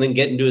downhill and then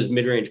get into his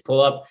mid-range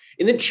pull-up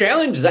and then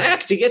challenge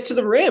Zach to get to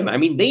the rim. I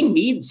mean, they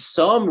need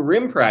some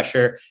rim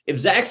pressure. If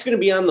Zach's going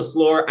to be on the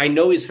floor, I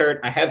know he's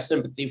hurt. I have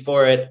sympathy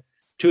for it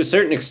to a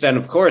certain extent,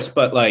 of course,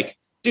 but like,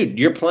 dude,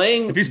 you're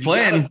playing. If he's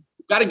playing,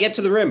 you got to get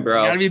to the rim,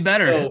 bro. Got to be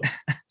better.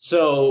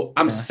 So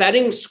I'm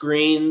setting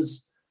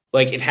screens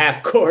like at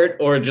half court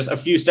or just a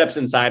few steps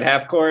inside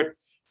half court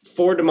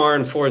for DeMar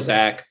and for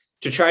Zach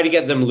to try to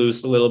get them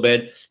loose a little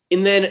bit.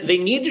 And then they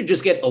need to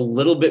just get a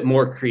little bit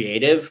more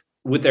creative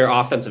with their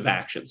offensive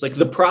actions. Like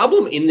the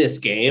problem in this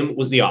game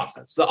was the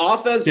offense. The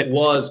offense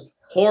was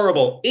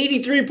horrible.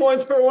 83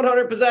 points per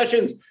 100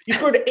 possessions. You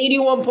scored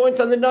 81 points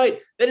on the night.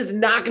 That is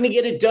not going to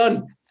get it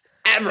done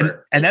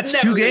ever. And that's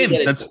 2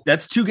 games.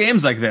 That's 2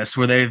 games like this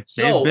where they've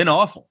been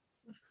awful.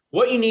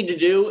 What you need to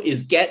do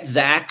is get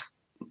Zach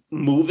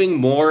moving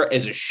more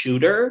as a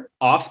shooter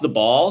off the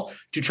ball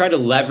to try to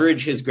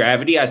leverage his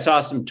gravity. I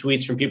saw some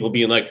tweets from people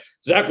being like,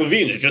 Zach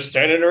LaVine is just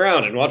standing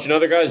around and watching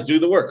other guys do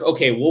the work.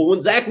 Okay, well,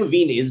 when Zach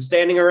LaVine is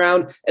standing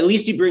around, at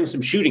least he brings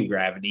some shooting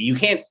gravity. You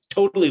can't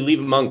totally leave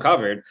him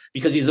uncovered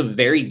because he's a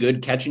very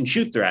good catch and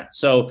shoot threat.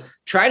 So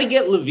try to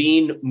get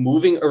LaVine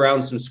moving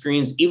around some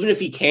screens, even if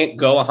he can't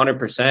go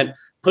 100%.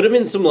 Put him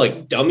in some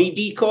like dummy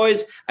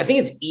decoys. I think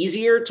it's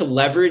easier to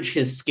leverage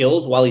his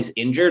skills while he's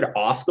injured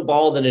off the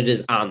ball than it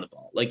is on the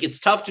ball. Like it's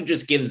tough to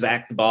just give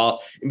Zach the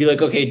ball and be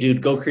like, okay,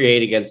 dude, go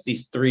create against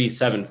these 3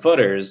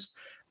 7-footers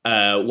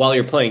while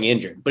you're playing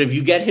injured. But if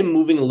you get him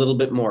moving a little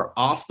bit more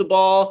off the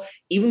ball,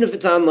 even if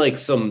it's on like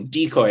some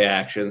decoy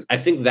actions, I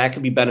think that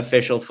could be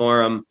beneficial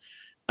for him.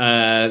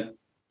 And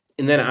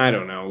then I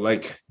don't know,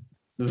 like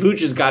Vooch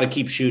has got to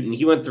keep shooting.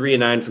 He went 3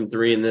 of 9 from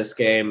 3 in this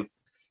game.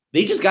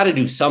 They just got to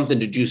do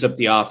something to juice up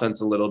the offense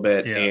a little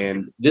bit. Yeah.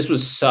 And this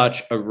was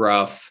such a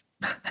rough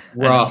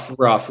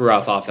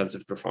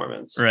offensive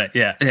performance. Right.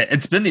 Yeah.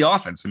 It's been the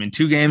offense. I mean,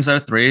 2 games out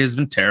of 3 has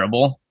been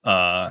terrible.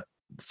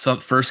 So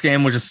first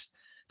game,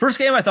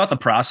 I thought the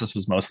process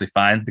was mostly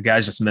fine. The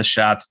guys just missed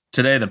shots.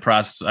 Today, the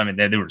process, I mean,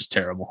 they were just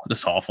terrible,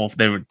 just awful.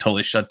 They were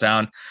totally shut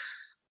down.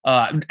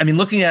 I mean,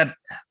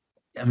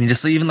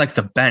 just even like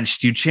the bench,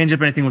 do you change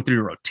up anything with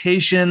your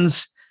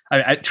rotations?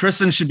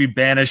 Tristan should be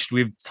banished.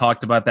 We've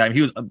talked about that.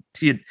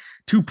 He had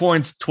 2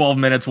 points, 12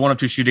 minutes, 1 of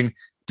 2 shooting,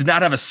 did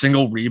not have a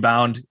single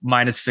rebound,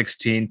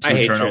 -16,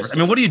 2 turnovers. Tristan.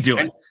 I mean, what are you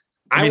doing?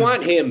 I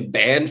want him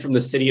banned from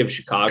the city of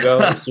Chicago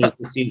as soon as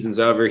the season's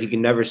over. He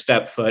can never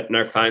step foot in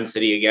our fine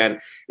city again.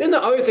 Then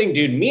the other thing,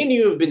 dude, me and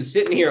you have been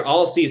sitting here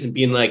all season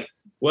being like,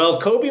 Well,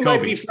 Kobe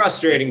might be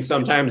frustrating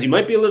sometimes. He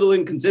might be a little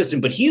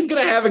inconsistent, but he's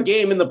going to have a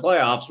game in the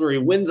playoffs where he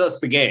wins us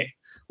the game.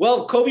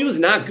 Well, Kobe was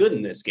not good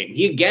in this game.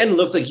 He again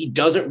looked like he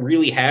doesn't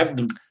really have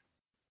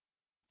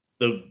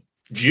the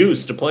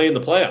juice to play in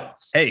the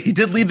playoffs. Hey, he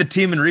did lead the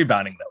team in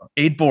rebounding, though.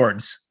 8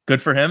 boards.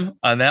 Good for him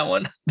on that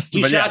one.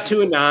 He shot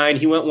 2 of 9.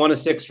 He went 1 of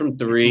 6 from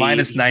 3.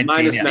 Minus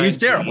 19. He was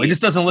terrible. He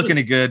just doesn't look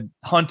any good.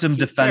 Hunt him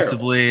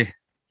defensively. Terrible.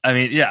 I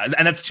mean, yeah,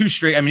 and that's 2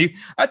 straight. I mean,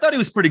 I thought he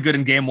was pretty good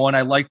in game 1.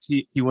 I liked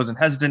he wasn't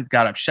hesitant,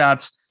 got up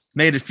shots,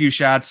 made a few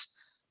shots.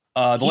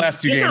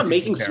 Last 2 games, he's not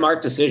making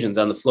smart decisions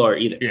on the floor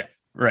either. Yeah,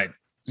 right.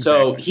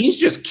 So he's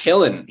just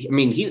killing. I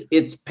mean,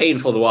 it's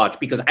painful to watch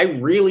because I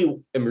really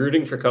am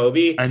rooting for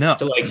Kobe. I know.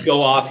 To like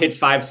go off, hit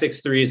 5,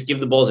 6 threes,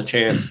 give the Bulls a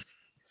chance.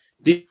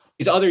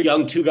 These other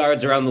young 2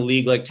 guards around the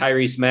league, like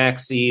Tyrese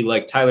Maxey,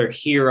 like Tyler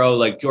Hero,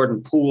 like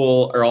Jordan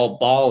Poole, are all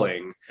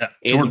balling. Yeah,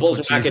 and the Bulls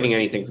are not getting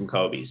anything from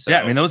Kobe. So.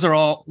 Yeah, I mean, those are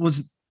all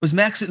was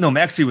Maxey. No,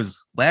 Maxey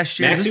was last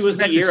year. Maxey was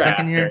the year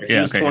second after. Year. He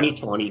was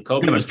 2020.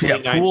 Kobe was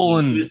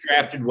 2019. He was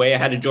drafted way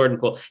ahead of Jordan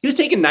Poole. He was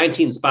taking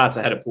 19 spots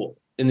ahead of Poole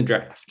in the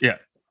draft. Yeah.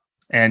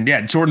 And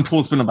yeah, Jordan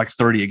Poole's been like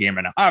 30 a game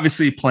right now.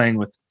 Obviously, playing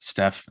with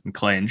Steph and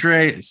Clay and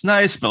Dre, it's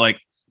nice, but like,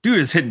 dude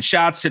is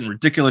hitting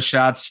ridiculous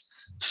shots,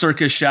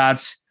 circus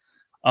shots.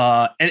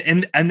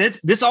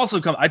 This also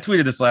comes. I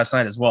tweeted this last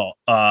night as well.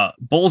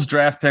 Bulls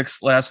draft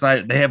picks last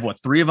night. They have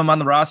 3 of them on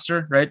the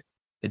roster, right?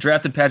 They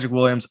drafted Patrick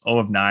Williams, 0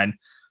 of 9.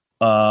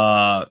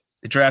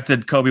 They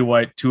drafted Kobe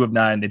White, 2 of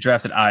 9. They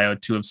drafted Ayo,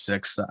 2 of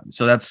 6.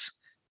 So that's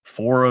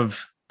 4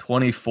 of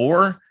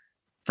 24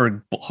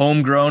 for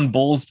homegrown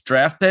Bulls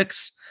draft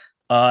picks.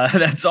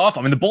 That's awful.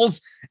 I mean, the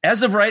Bulls,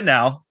 as of right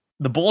now,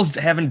 the Bulls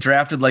haven't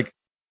drafted like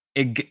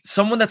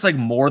someone that's like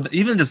more than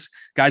even just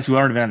guys who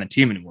aren't even on the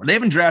team anymore. They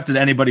haven't drafted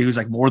anybody who's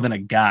like more than a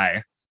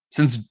guy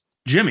since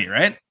Jimmy,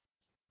 right?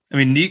 I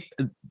mean,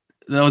 that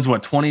was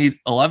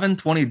 2011,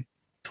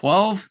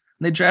 2012.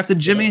 They drafted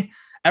Jimmy.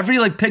 Every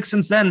like pick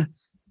since then,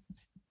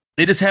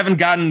 they just haven't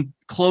gotten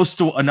close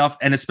to enough.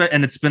 And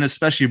it's been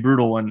especially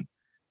brutal when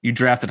you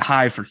drafted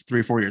high for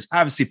 3 or 4 years.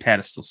 Obviously, Pat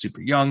is still super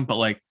young, but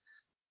like,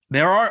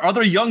 there are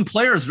other young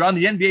players around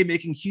the NBA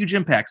making huge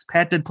impacts.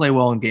 Pat did play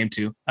well in game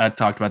 2. I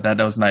talked about that.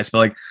 That was nice. But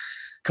like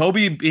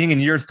Kobe being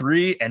in year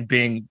 3 and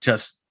being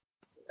just,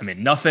 I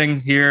mean, nothing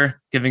here,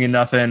 giving you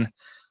nothing.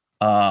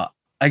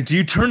 Like, do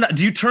you turn to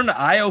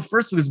Ayo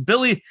first? Because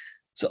Billy,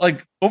 so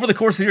like over the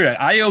course of the year,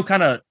 Ayo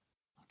kind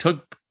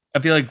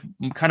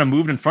of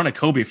moved in front of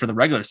Kobe for the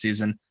regular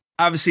season.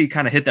 Obviously,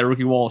 kind of hit that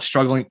rookie wall,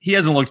 struggling. He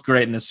hasn't looked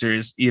great in this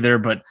series either,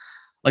 but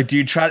like, are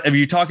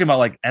you talking about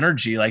like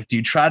energy? Like, do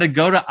you try to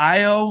go to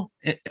Ayo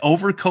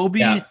over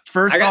Kobe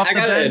first off the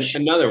bench?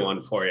 Another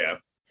one for you.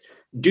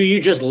 Do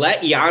you just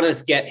let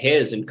Giannis get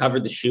his and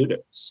cover the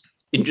shooters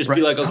and just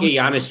be like, okay,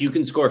 Giannis, you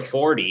can score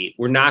 40.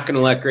 We're not going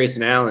to let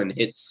Grayson Allen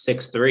hit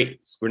 6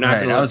 threes. We're not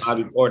going to let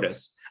Bobby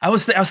Portis. I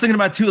was thinking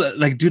about too,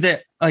 like, do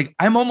that? Like,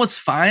 I'm almost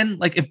fine.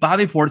 Like, if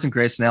Bobby Portis and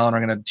Grayson Allen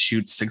are going to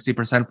shoot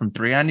 60% from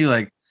 3 on you,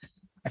 like,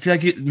 I feel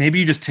like maybe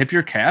you just tip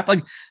your cap.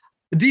 Like,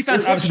 the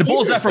defense, obviously, the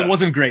Bulls' effort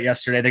wasn't great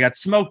yesterday. They got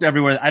smoked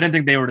everywhere. I didn't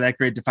think they were that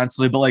great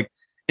defensively, but like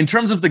in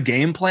terms of the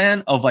game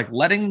plan of like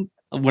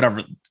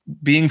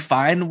being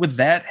fine with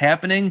that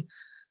happening.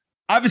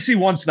 Obviously,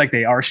 once like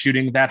they are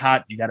shooting that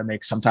hot, you got to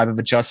make some type of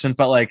adjustment.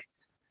 But like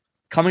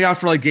coming out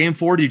for like game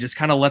 4, do you just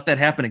kind of let that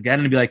happen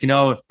again and be like,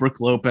 if Brook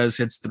Lopez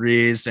hits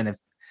 3s and if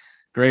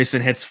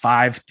Grayson hits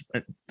 5,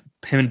 him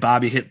and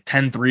Bobby hit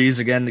 10 threes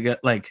again to get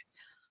like.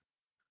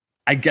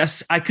 I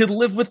guess I could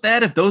live with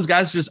that if those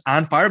guys are just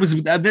on fire,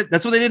 because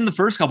that's what they did in the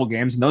first couple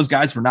games. And those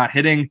guys were not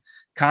hitting.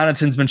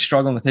 Connaughton's been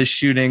struggling with his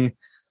shooting.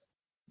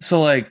 So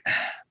like,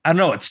 I don't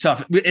know. It's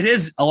tough. It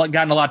is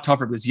gotten a lot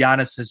tougher because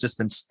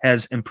Giannis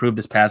has improved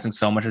his passing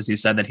so much, as you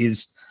said, that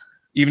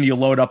even you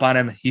load up on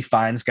him, he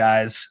finds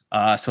guys.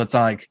 So it's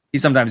not like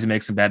sometimes he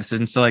makes some bad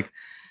decisions. So like,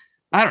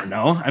 I don't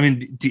know. I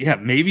mean,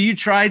 maybe you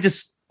try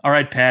just, all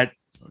right, Pat,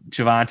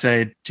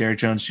 Javonte, Jerry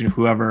Jones,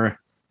 whoever,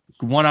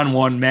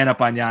 1-on-1, man up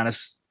on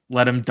Giannis.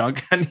 Let him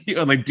dunk on you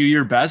or like do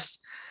your best.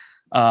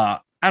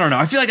 I don't know.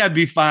 I feel like I'd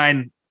be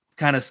fine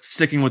kind of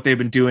sticking what they've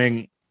been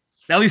doing,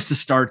 at least to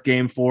start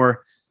game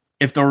 4.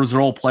 If those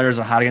role players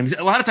are hot games,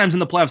 a lot of times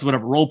in the playoffs,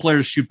 whatever, role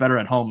players shoot better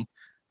at home.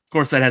 Of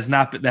course, that has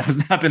not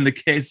been the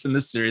case in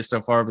this series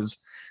so far because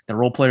the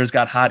role players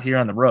got hot here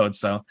on the road.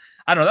 So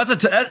I don't know.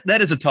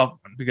 That is a tough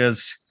one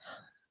because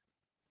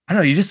I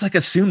don't know. You just like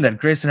assume that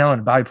Grayson Allen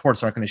and Bobby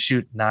Portis aren't going to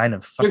shoot 9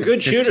 of fucking They're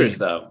good 15. shooters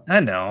though.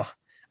 I know.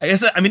 I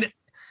guess, I mean,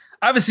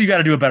 obviously, you got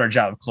to do a better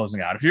job of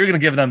closing out. If you're going to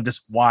give them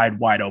just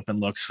wide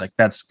open looks, like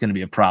that's going to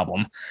be a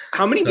problem.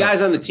 How many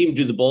guys on the team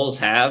do the Bulls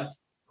have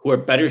who are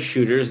better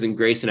shooters than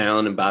Grayson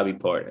Allen and Bobby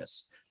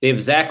Portis? They have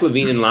Zach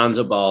LaVine and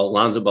Lonzo Ball.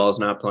 Lonzo Ball's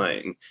not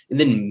playing. And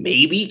then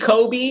maybe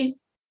Kobe,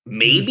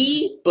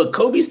 but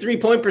Kobe's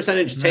 3-point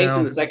percentage tanked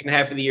in the second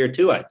half of the year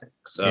too, I think.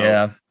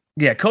 So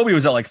yeah. Kobe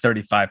was at like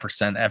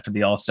 35% after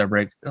the All-Star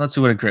break. Let's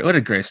see what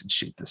did Grayson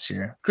shoot this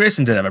year.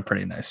 Grayson did have a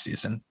pretty nice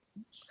season.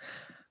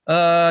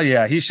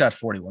 Yeah, he shot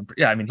 41.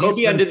 Yeah, I mean,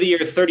 Kobe ended the year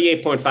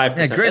 38.5%.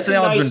 Yeah, Grayson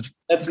Allen's been.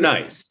 That's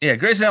nice. Yeah,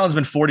 Grayson Allen's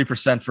been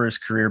 40% for his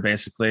career,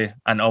 basically,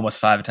 on almost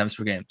 5 attempts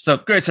per game. So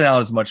Grayson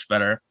Allen is a much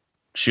better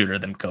shooter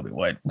than Kobe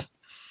White.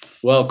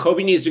 Well,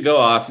 Kobe needs to go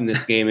off in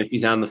this game if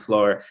he's on the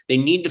floor. They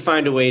need to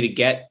find a way to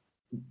get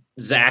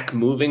Zach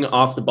moving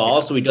off the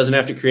ball so he doesn't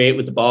have to create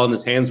with the ball in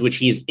his hands, which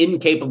he is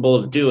incapable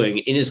of doing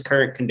in his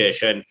current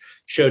condition.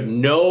 Showed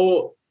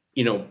no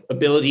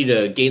ability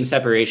to gain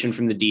separation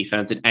from the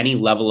defense at any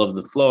level of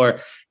the floor.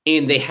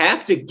 And they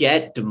have to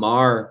get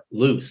DeMar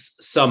loose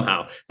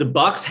somehow. The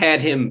Bucks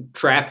had him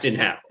trapped in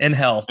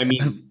hell. I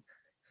mean,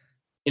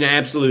 in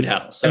absolute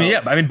hell. So,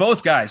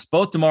 both guys,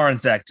 both DeMar and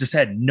Zach, just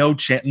had no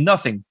chance,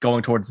 nothing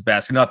going towards the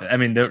basket, nothing. I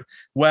mean,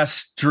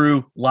 Wes,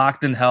 Drew,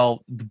 locked in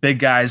hell, the big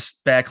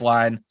guys, back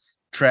line,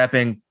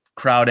 trapping,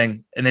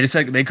 crowding, and they just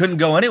said they couldn't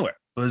go anywhere.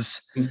 It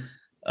was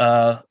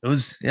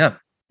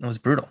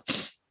brutal.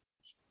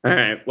 All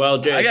right.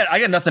 Well, Jace, I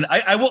got nothing.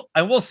 I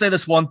will say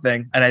this one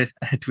thing, and I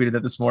tweeted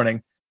it this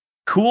morning.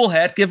 Cool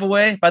hat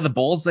giveaway by the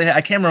Bulls.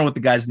 I can't remember what the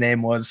guy's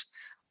name was.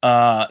 They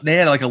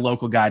had like a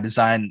local guy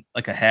design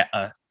like a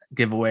hat,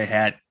 giveaway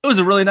hat. It was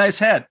a really nice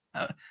hat.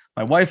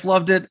 My wife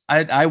loved it.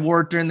 I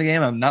wore it during the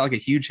game. I'm not like a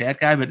huge hat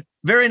guy, but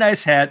very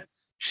nice hat.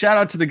 Shout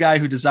out to the guy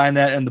who designed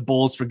that and the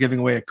Bulls for giving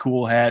away a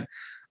cool hat.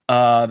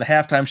 The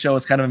halftime show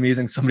was kind of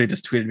amusing. Somebody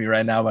just tweeted me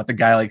right now about the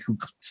guy who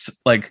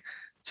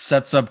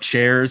sets up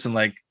chairs and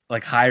like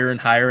higher and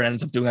higher,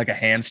 ends up doing like a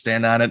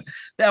handstand on it.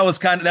 That was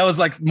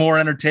more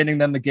entertaining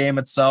than the game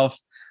itself.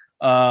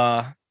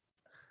 And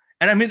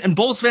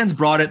Bulls fans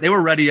brought it. They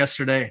were ready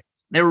yesterday.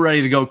 They were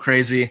ready to go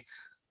crazy.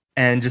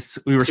 And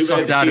we were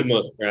sucked out of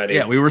it.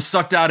 Yeah, we were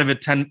sucked out of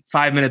it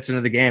 5 minutes into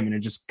the game, and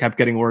it just kept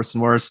getting worse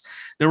and worse.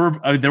 There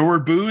were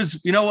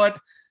boos. You know what?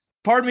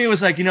 Part of me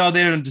was like, they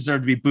don't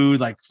deserve to be booed.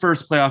 Like,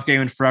 first playoff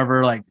game in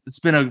forever. Like, it's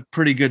been a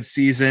pretty good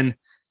season.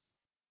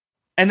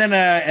 And then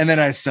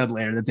I said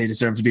later that they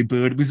deserve to be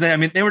booed because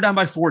they were down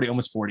by 40,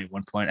 almost 40 at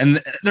one point.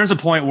 And there's a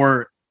point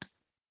where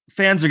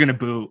fans are going to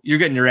boo. You're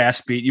getting your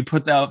ass beat. You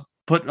put up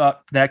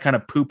that kind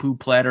of poo-poo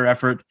platter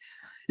effort,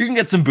 you can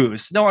get some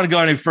boos. Don't want to go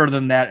any further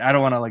than that. I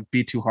don't want to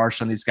be too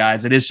harsh on these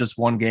guys. It is just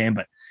one game,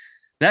 but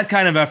that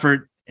kind of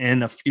effort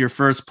in your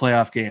first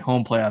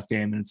home playoff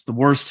game, and it's the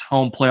worst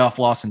home playoff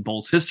loss in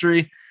Bulls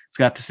history. It's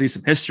got to see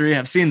some history.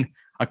 I've seen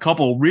a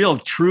couple real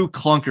true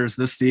clunkers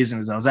this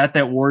season. I was at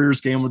that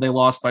Warriors game where they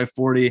lost by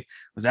 40. I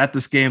was at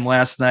this game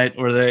last night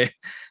where they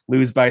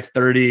lose by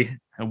 30,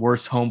 and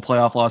worst home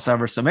playoff loss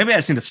ever. So maybe I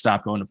just need to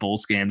stop going to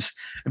Bulls games.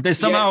 If they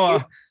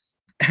somehow,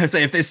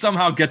 if they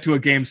somehow get to a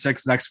game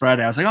 6 next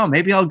Friday, I was like, oh,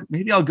 maybe I'll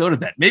go to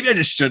that. Maybe I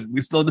just shouldn't.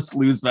 We still just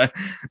lose by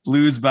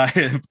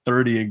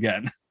 30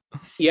 again.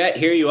 Yeah,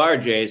 here you are,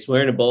 Jace,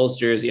 wearing a Bulls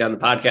jersey on the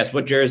podcast.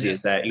 What jersey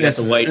is that? You got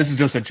the white. This is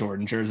just a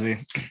Jordan jersey.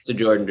 It's a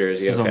Jordan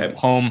jersey. Okay.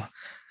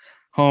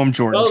 Home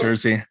Jordan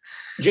jersey.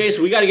 Jace,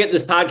 we got to get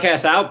this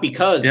podcast out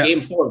because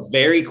Game 4,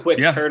 very quick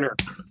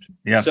turnaround.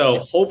 Yeah. So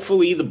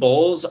hopefully the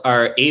Bulls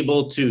are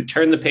able to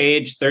turn the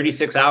page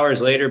 36 hours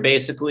later,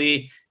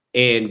 basically,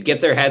 and get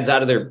their heads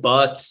out of their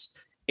butts.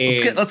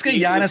 And let's get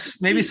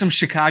Giannis, maybe some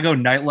Chicago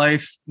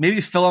nightlife,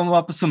 maybe fill him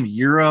up with some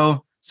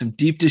gyro, some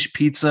deep dish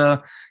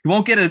pizza. He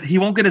won't get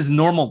his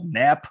normal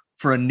nap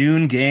for a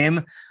noon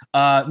game.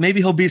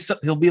 Maybe he'll be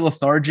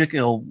lethargic.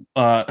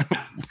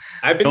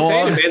 I've been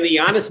saying it, man.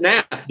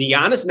 The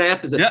Giannis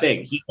nap is a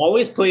thing. He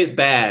always plays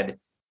bad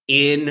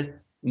in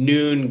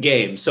noon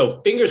games. So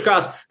fingers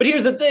crossed. But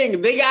here's the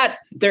thing: they got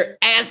their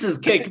asses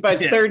kicked by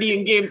 30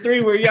 in Game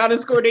 3, where Giannis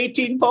scored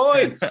 18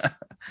 points.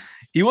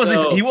 He was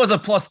a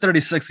plus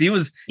 36. He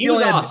was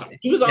awesome.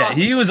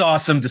 He was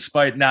awesome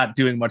despite not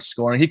doing much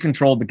scoring. He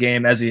controlled the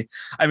game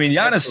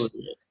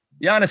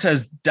Giannis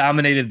has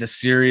dominated the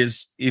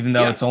series, even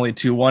though it's only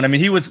 2-1. I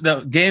mean, he was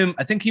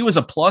I think he was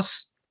a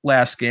plus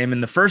last game. In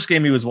the first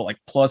game, he was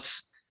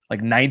plus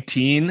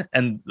 19,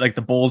 and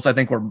the Bulls, I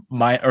think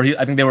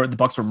the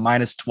Bucks were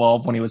minus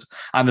 12 when he was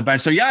on the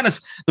bench. So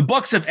Giannis, the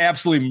Bucks have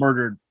absolutely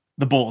murdered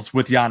the Bulls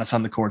with Giannis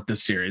on the court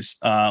this series.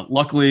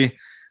 Luckily,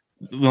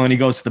 when he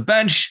goes to the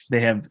bench,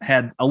 they have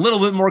had a little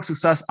bit more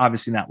success.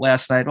 Obviously not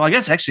last night. Well, I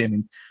guess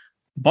actually,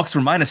 Bucks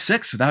were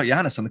 -6 without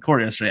Giannis on the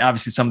court yesterday.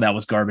 Obviously, some of that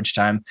was garbage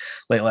time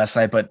late last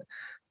night. But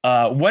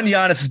when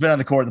Giannis has been on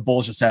the court, the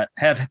Bulls just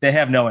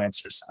have no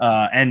answers.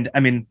 And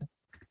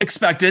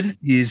expected.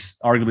 He's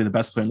arguably the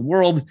best player in the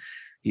world.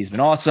 He's been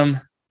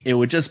awesome. It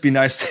would just be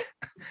nice to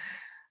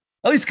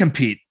at least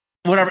compete.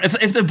 Whatever.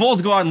 If the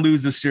Bulls go out and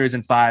lose this series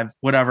in 5,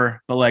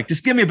 whatever. But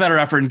just give me a better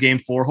effort in Game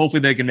 4. Hopefully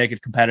they can make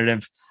it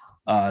competitive.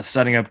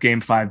 Setting up Game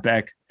 5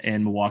 back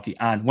in Milwaukee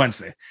on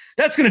Wednesday.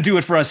 That's going to do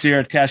it for us here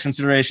at Cash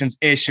Considerations,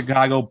 a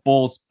Chicago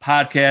Bulls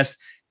podcast.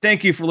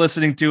 Thank you for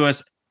listening to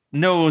us.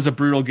 No, it was a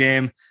brutal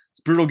game. It's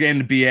a brutal game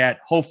to be at.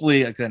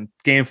 Hopefully, again,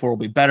 Game 4 will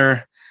be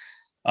better.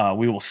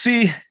 We will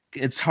see.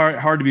 It's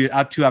hard to be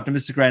too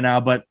optimistic right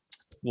now, but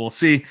we'll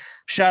see.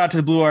 Shout out to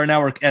the Blue Wire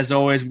Network. As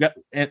always, we've got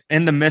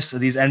in the midst of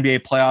these NBA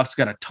playoffs,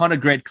 got a ton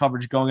of great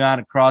coverage going on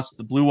across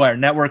the Blue Wire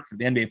Network for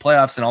the NBA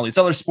playoffs and all these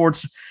other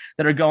sports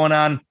that are going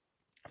on.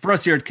 For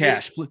us here at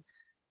Cash,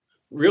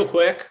 real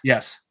quick.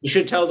 Yes. You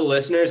should tell the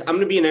listeners, I'm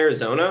going to be in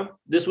Arizona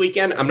this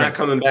weekend. I'm not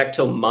coming back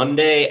till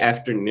Monday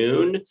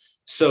afternoon.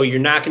 So you're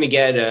not going to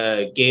get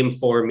a Game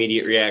 4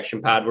 immediate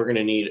reaction pod. We're going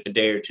to need a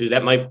day or two.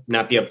 That might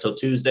not be up till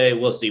Tuesday.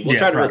 We'll see. We'll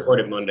try to record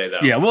it Monday,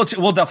 though. Yeah, we'll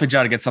definitely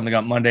try to get something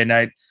up Monday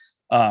night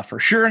for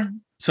sure.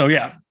 So,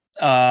 yeah,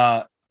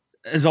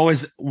 as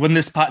always, when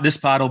this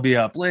pod will be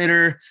up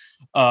later,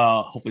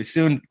 hopefully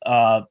soon,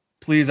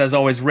 please, as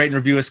always, rate and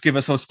review us. Give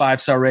us those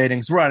 5-star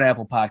ratings. We're on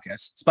Apple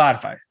Podcasts,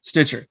 Spotify,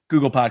 Stitcher,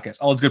 Google Podcasts,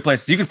 all those good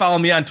places. You can follow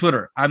me on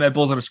Twitter. I'm at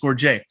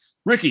Bulls_J.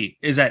 Ricky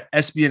is at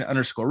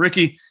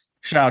SBN_Ricky.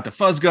 Shout out to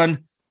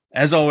Fuzzgun,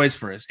 as always,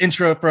 for his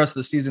intro for us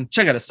this season.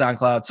 Check out his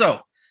SoundCloud. So,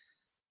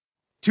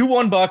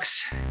 2-1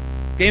 Bucks.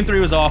 Game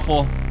 3 was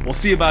awful. We'll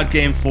see about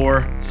Game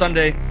 4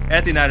 Sunday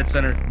at the United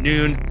Center,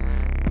 noon.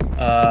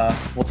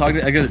 We'll talk.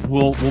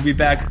 We'll be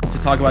back to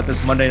talk about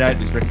this Monday night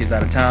because Ricky's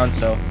out of town.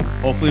 So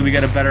hopefully we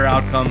get a better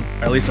outcome,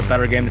 or at least a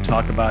better game to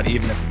talk about,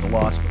 even if it's a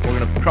loss. But we're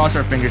gonna cross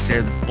our fingers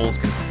here that the Bulls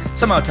can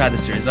somehow tie the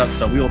series up.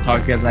 So we will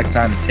talk to you guys next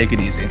time. And take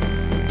it easy.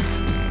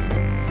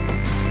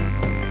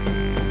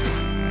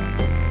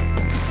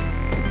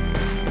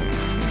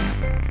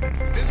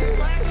 This is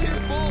last year's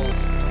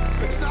Bulls.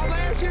 It's not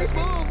last year's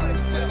Bulls,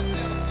 ladies and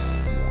gentlemen.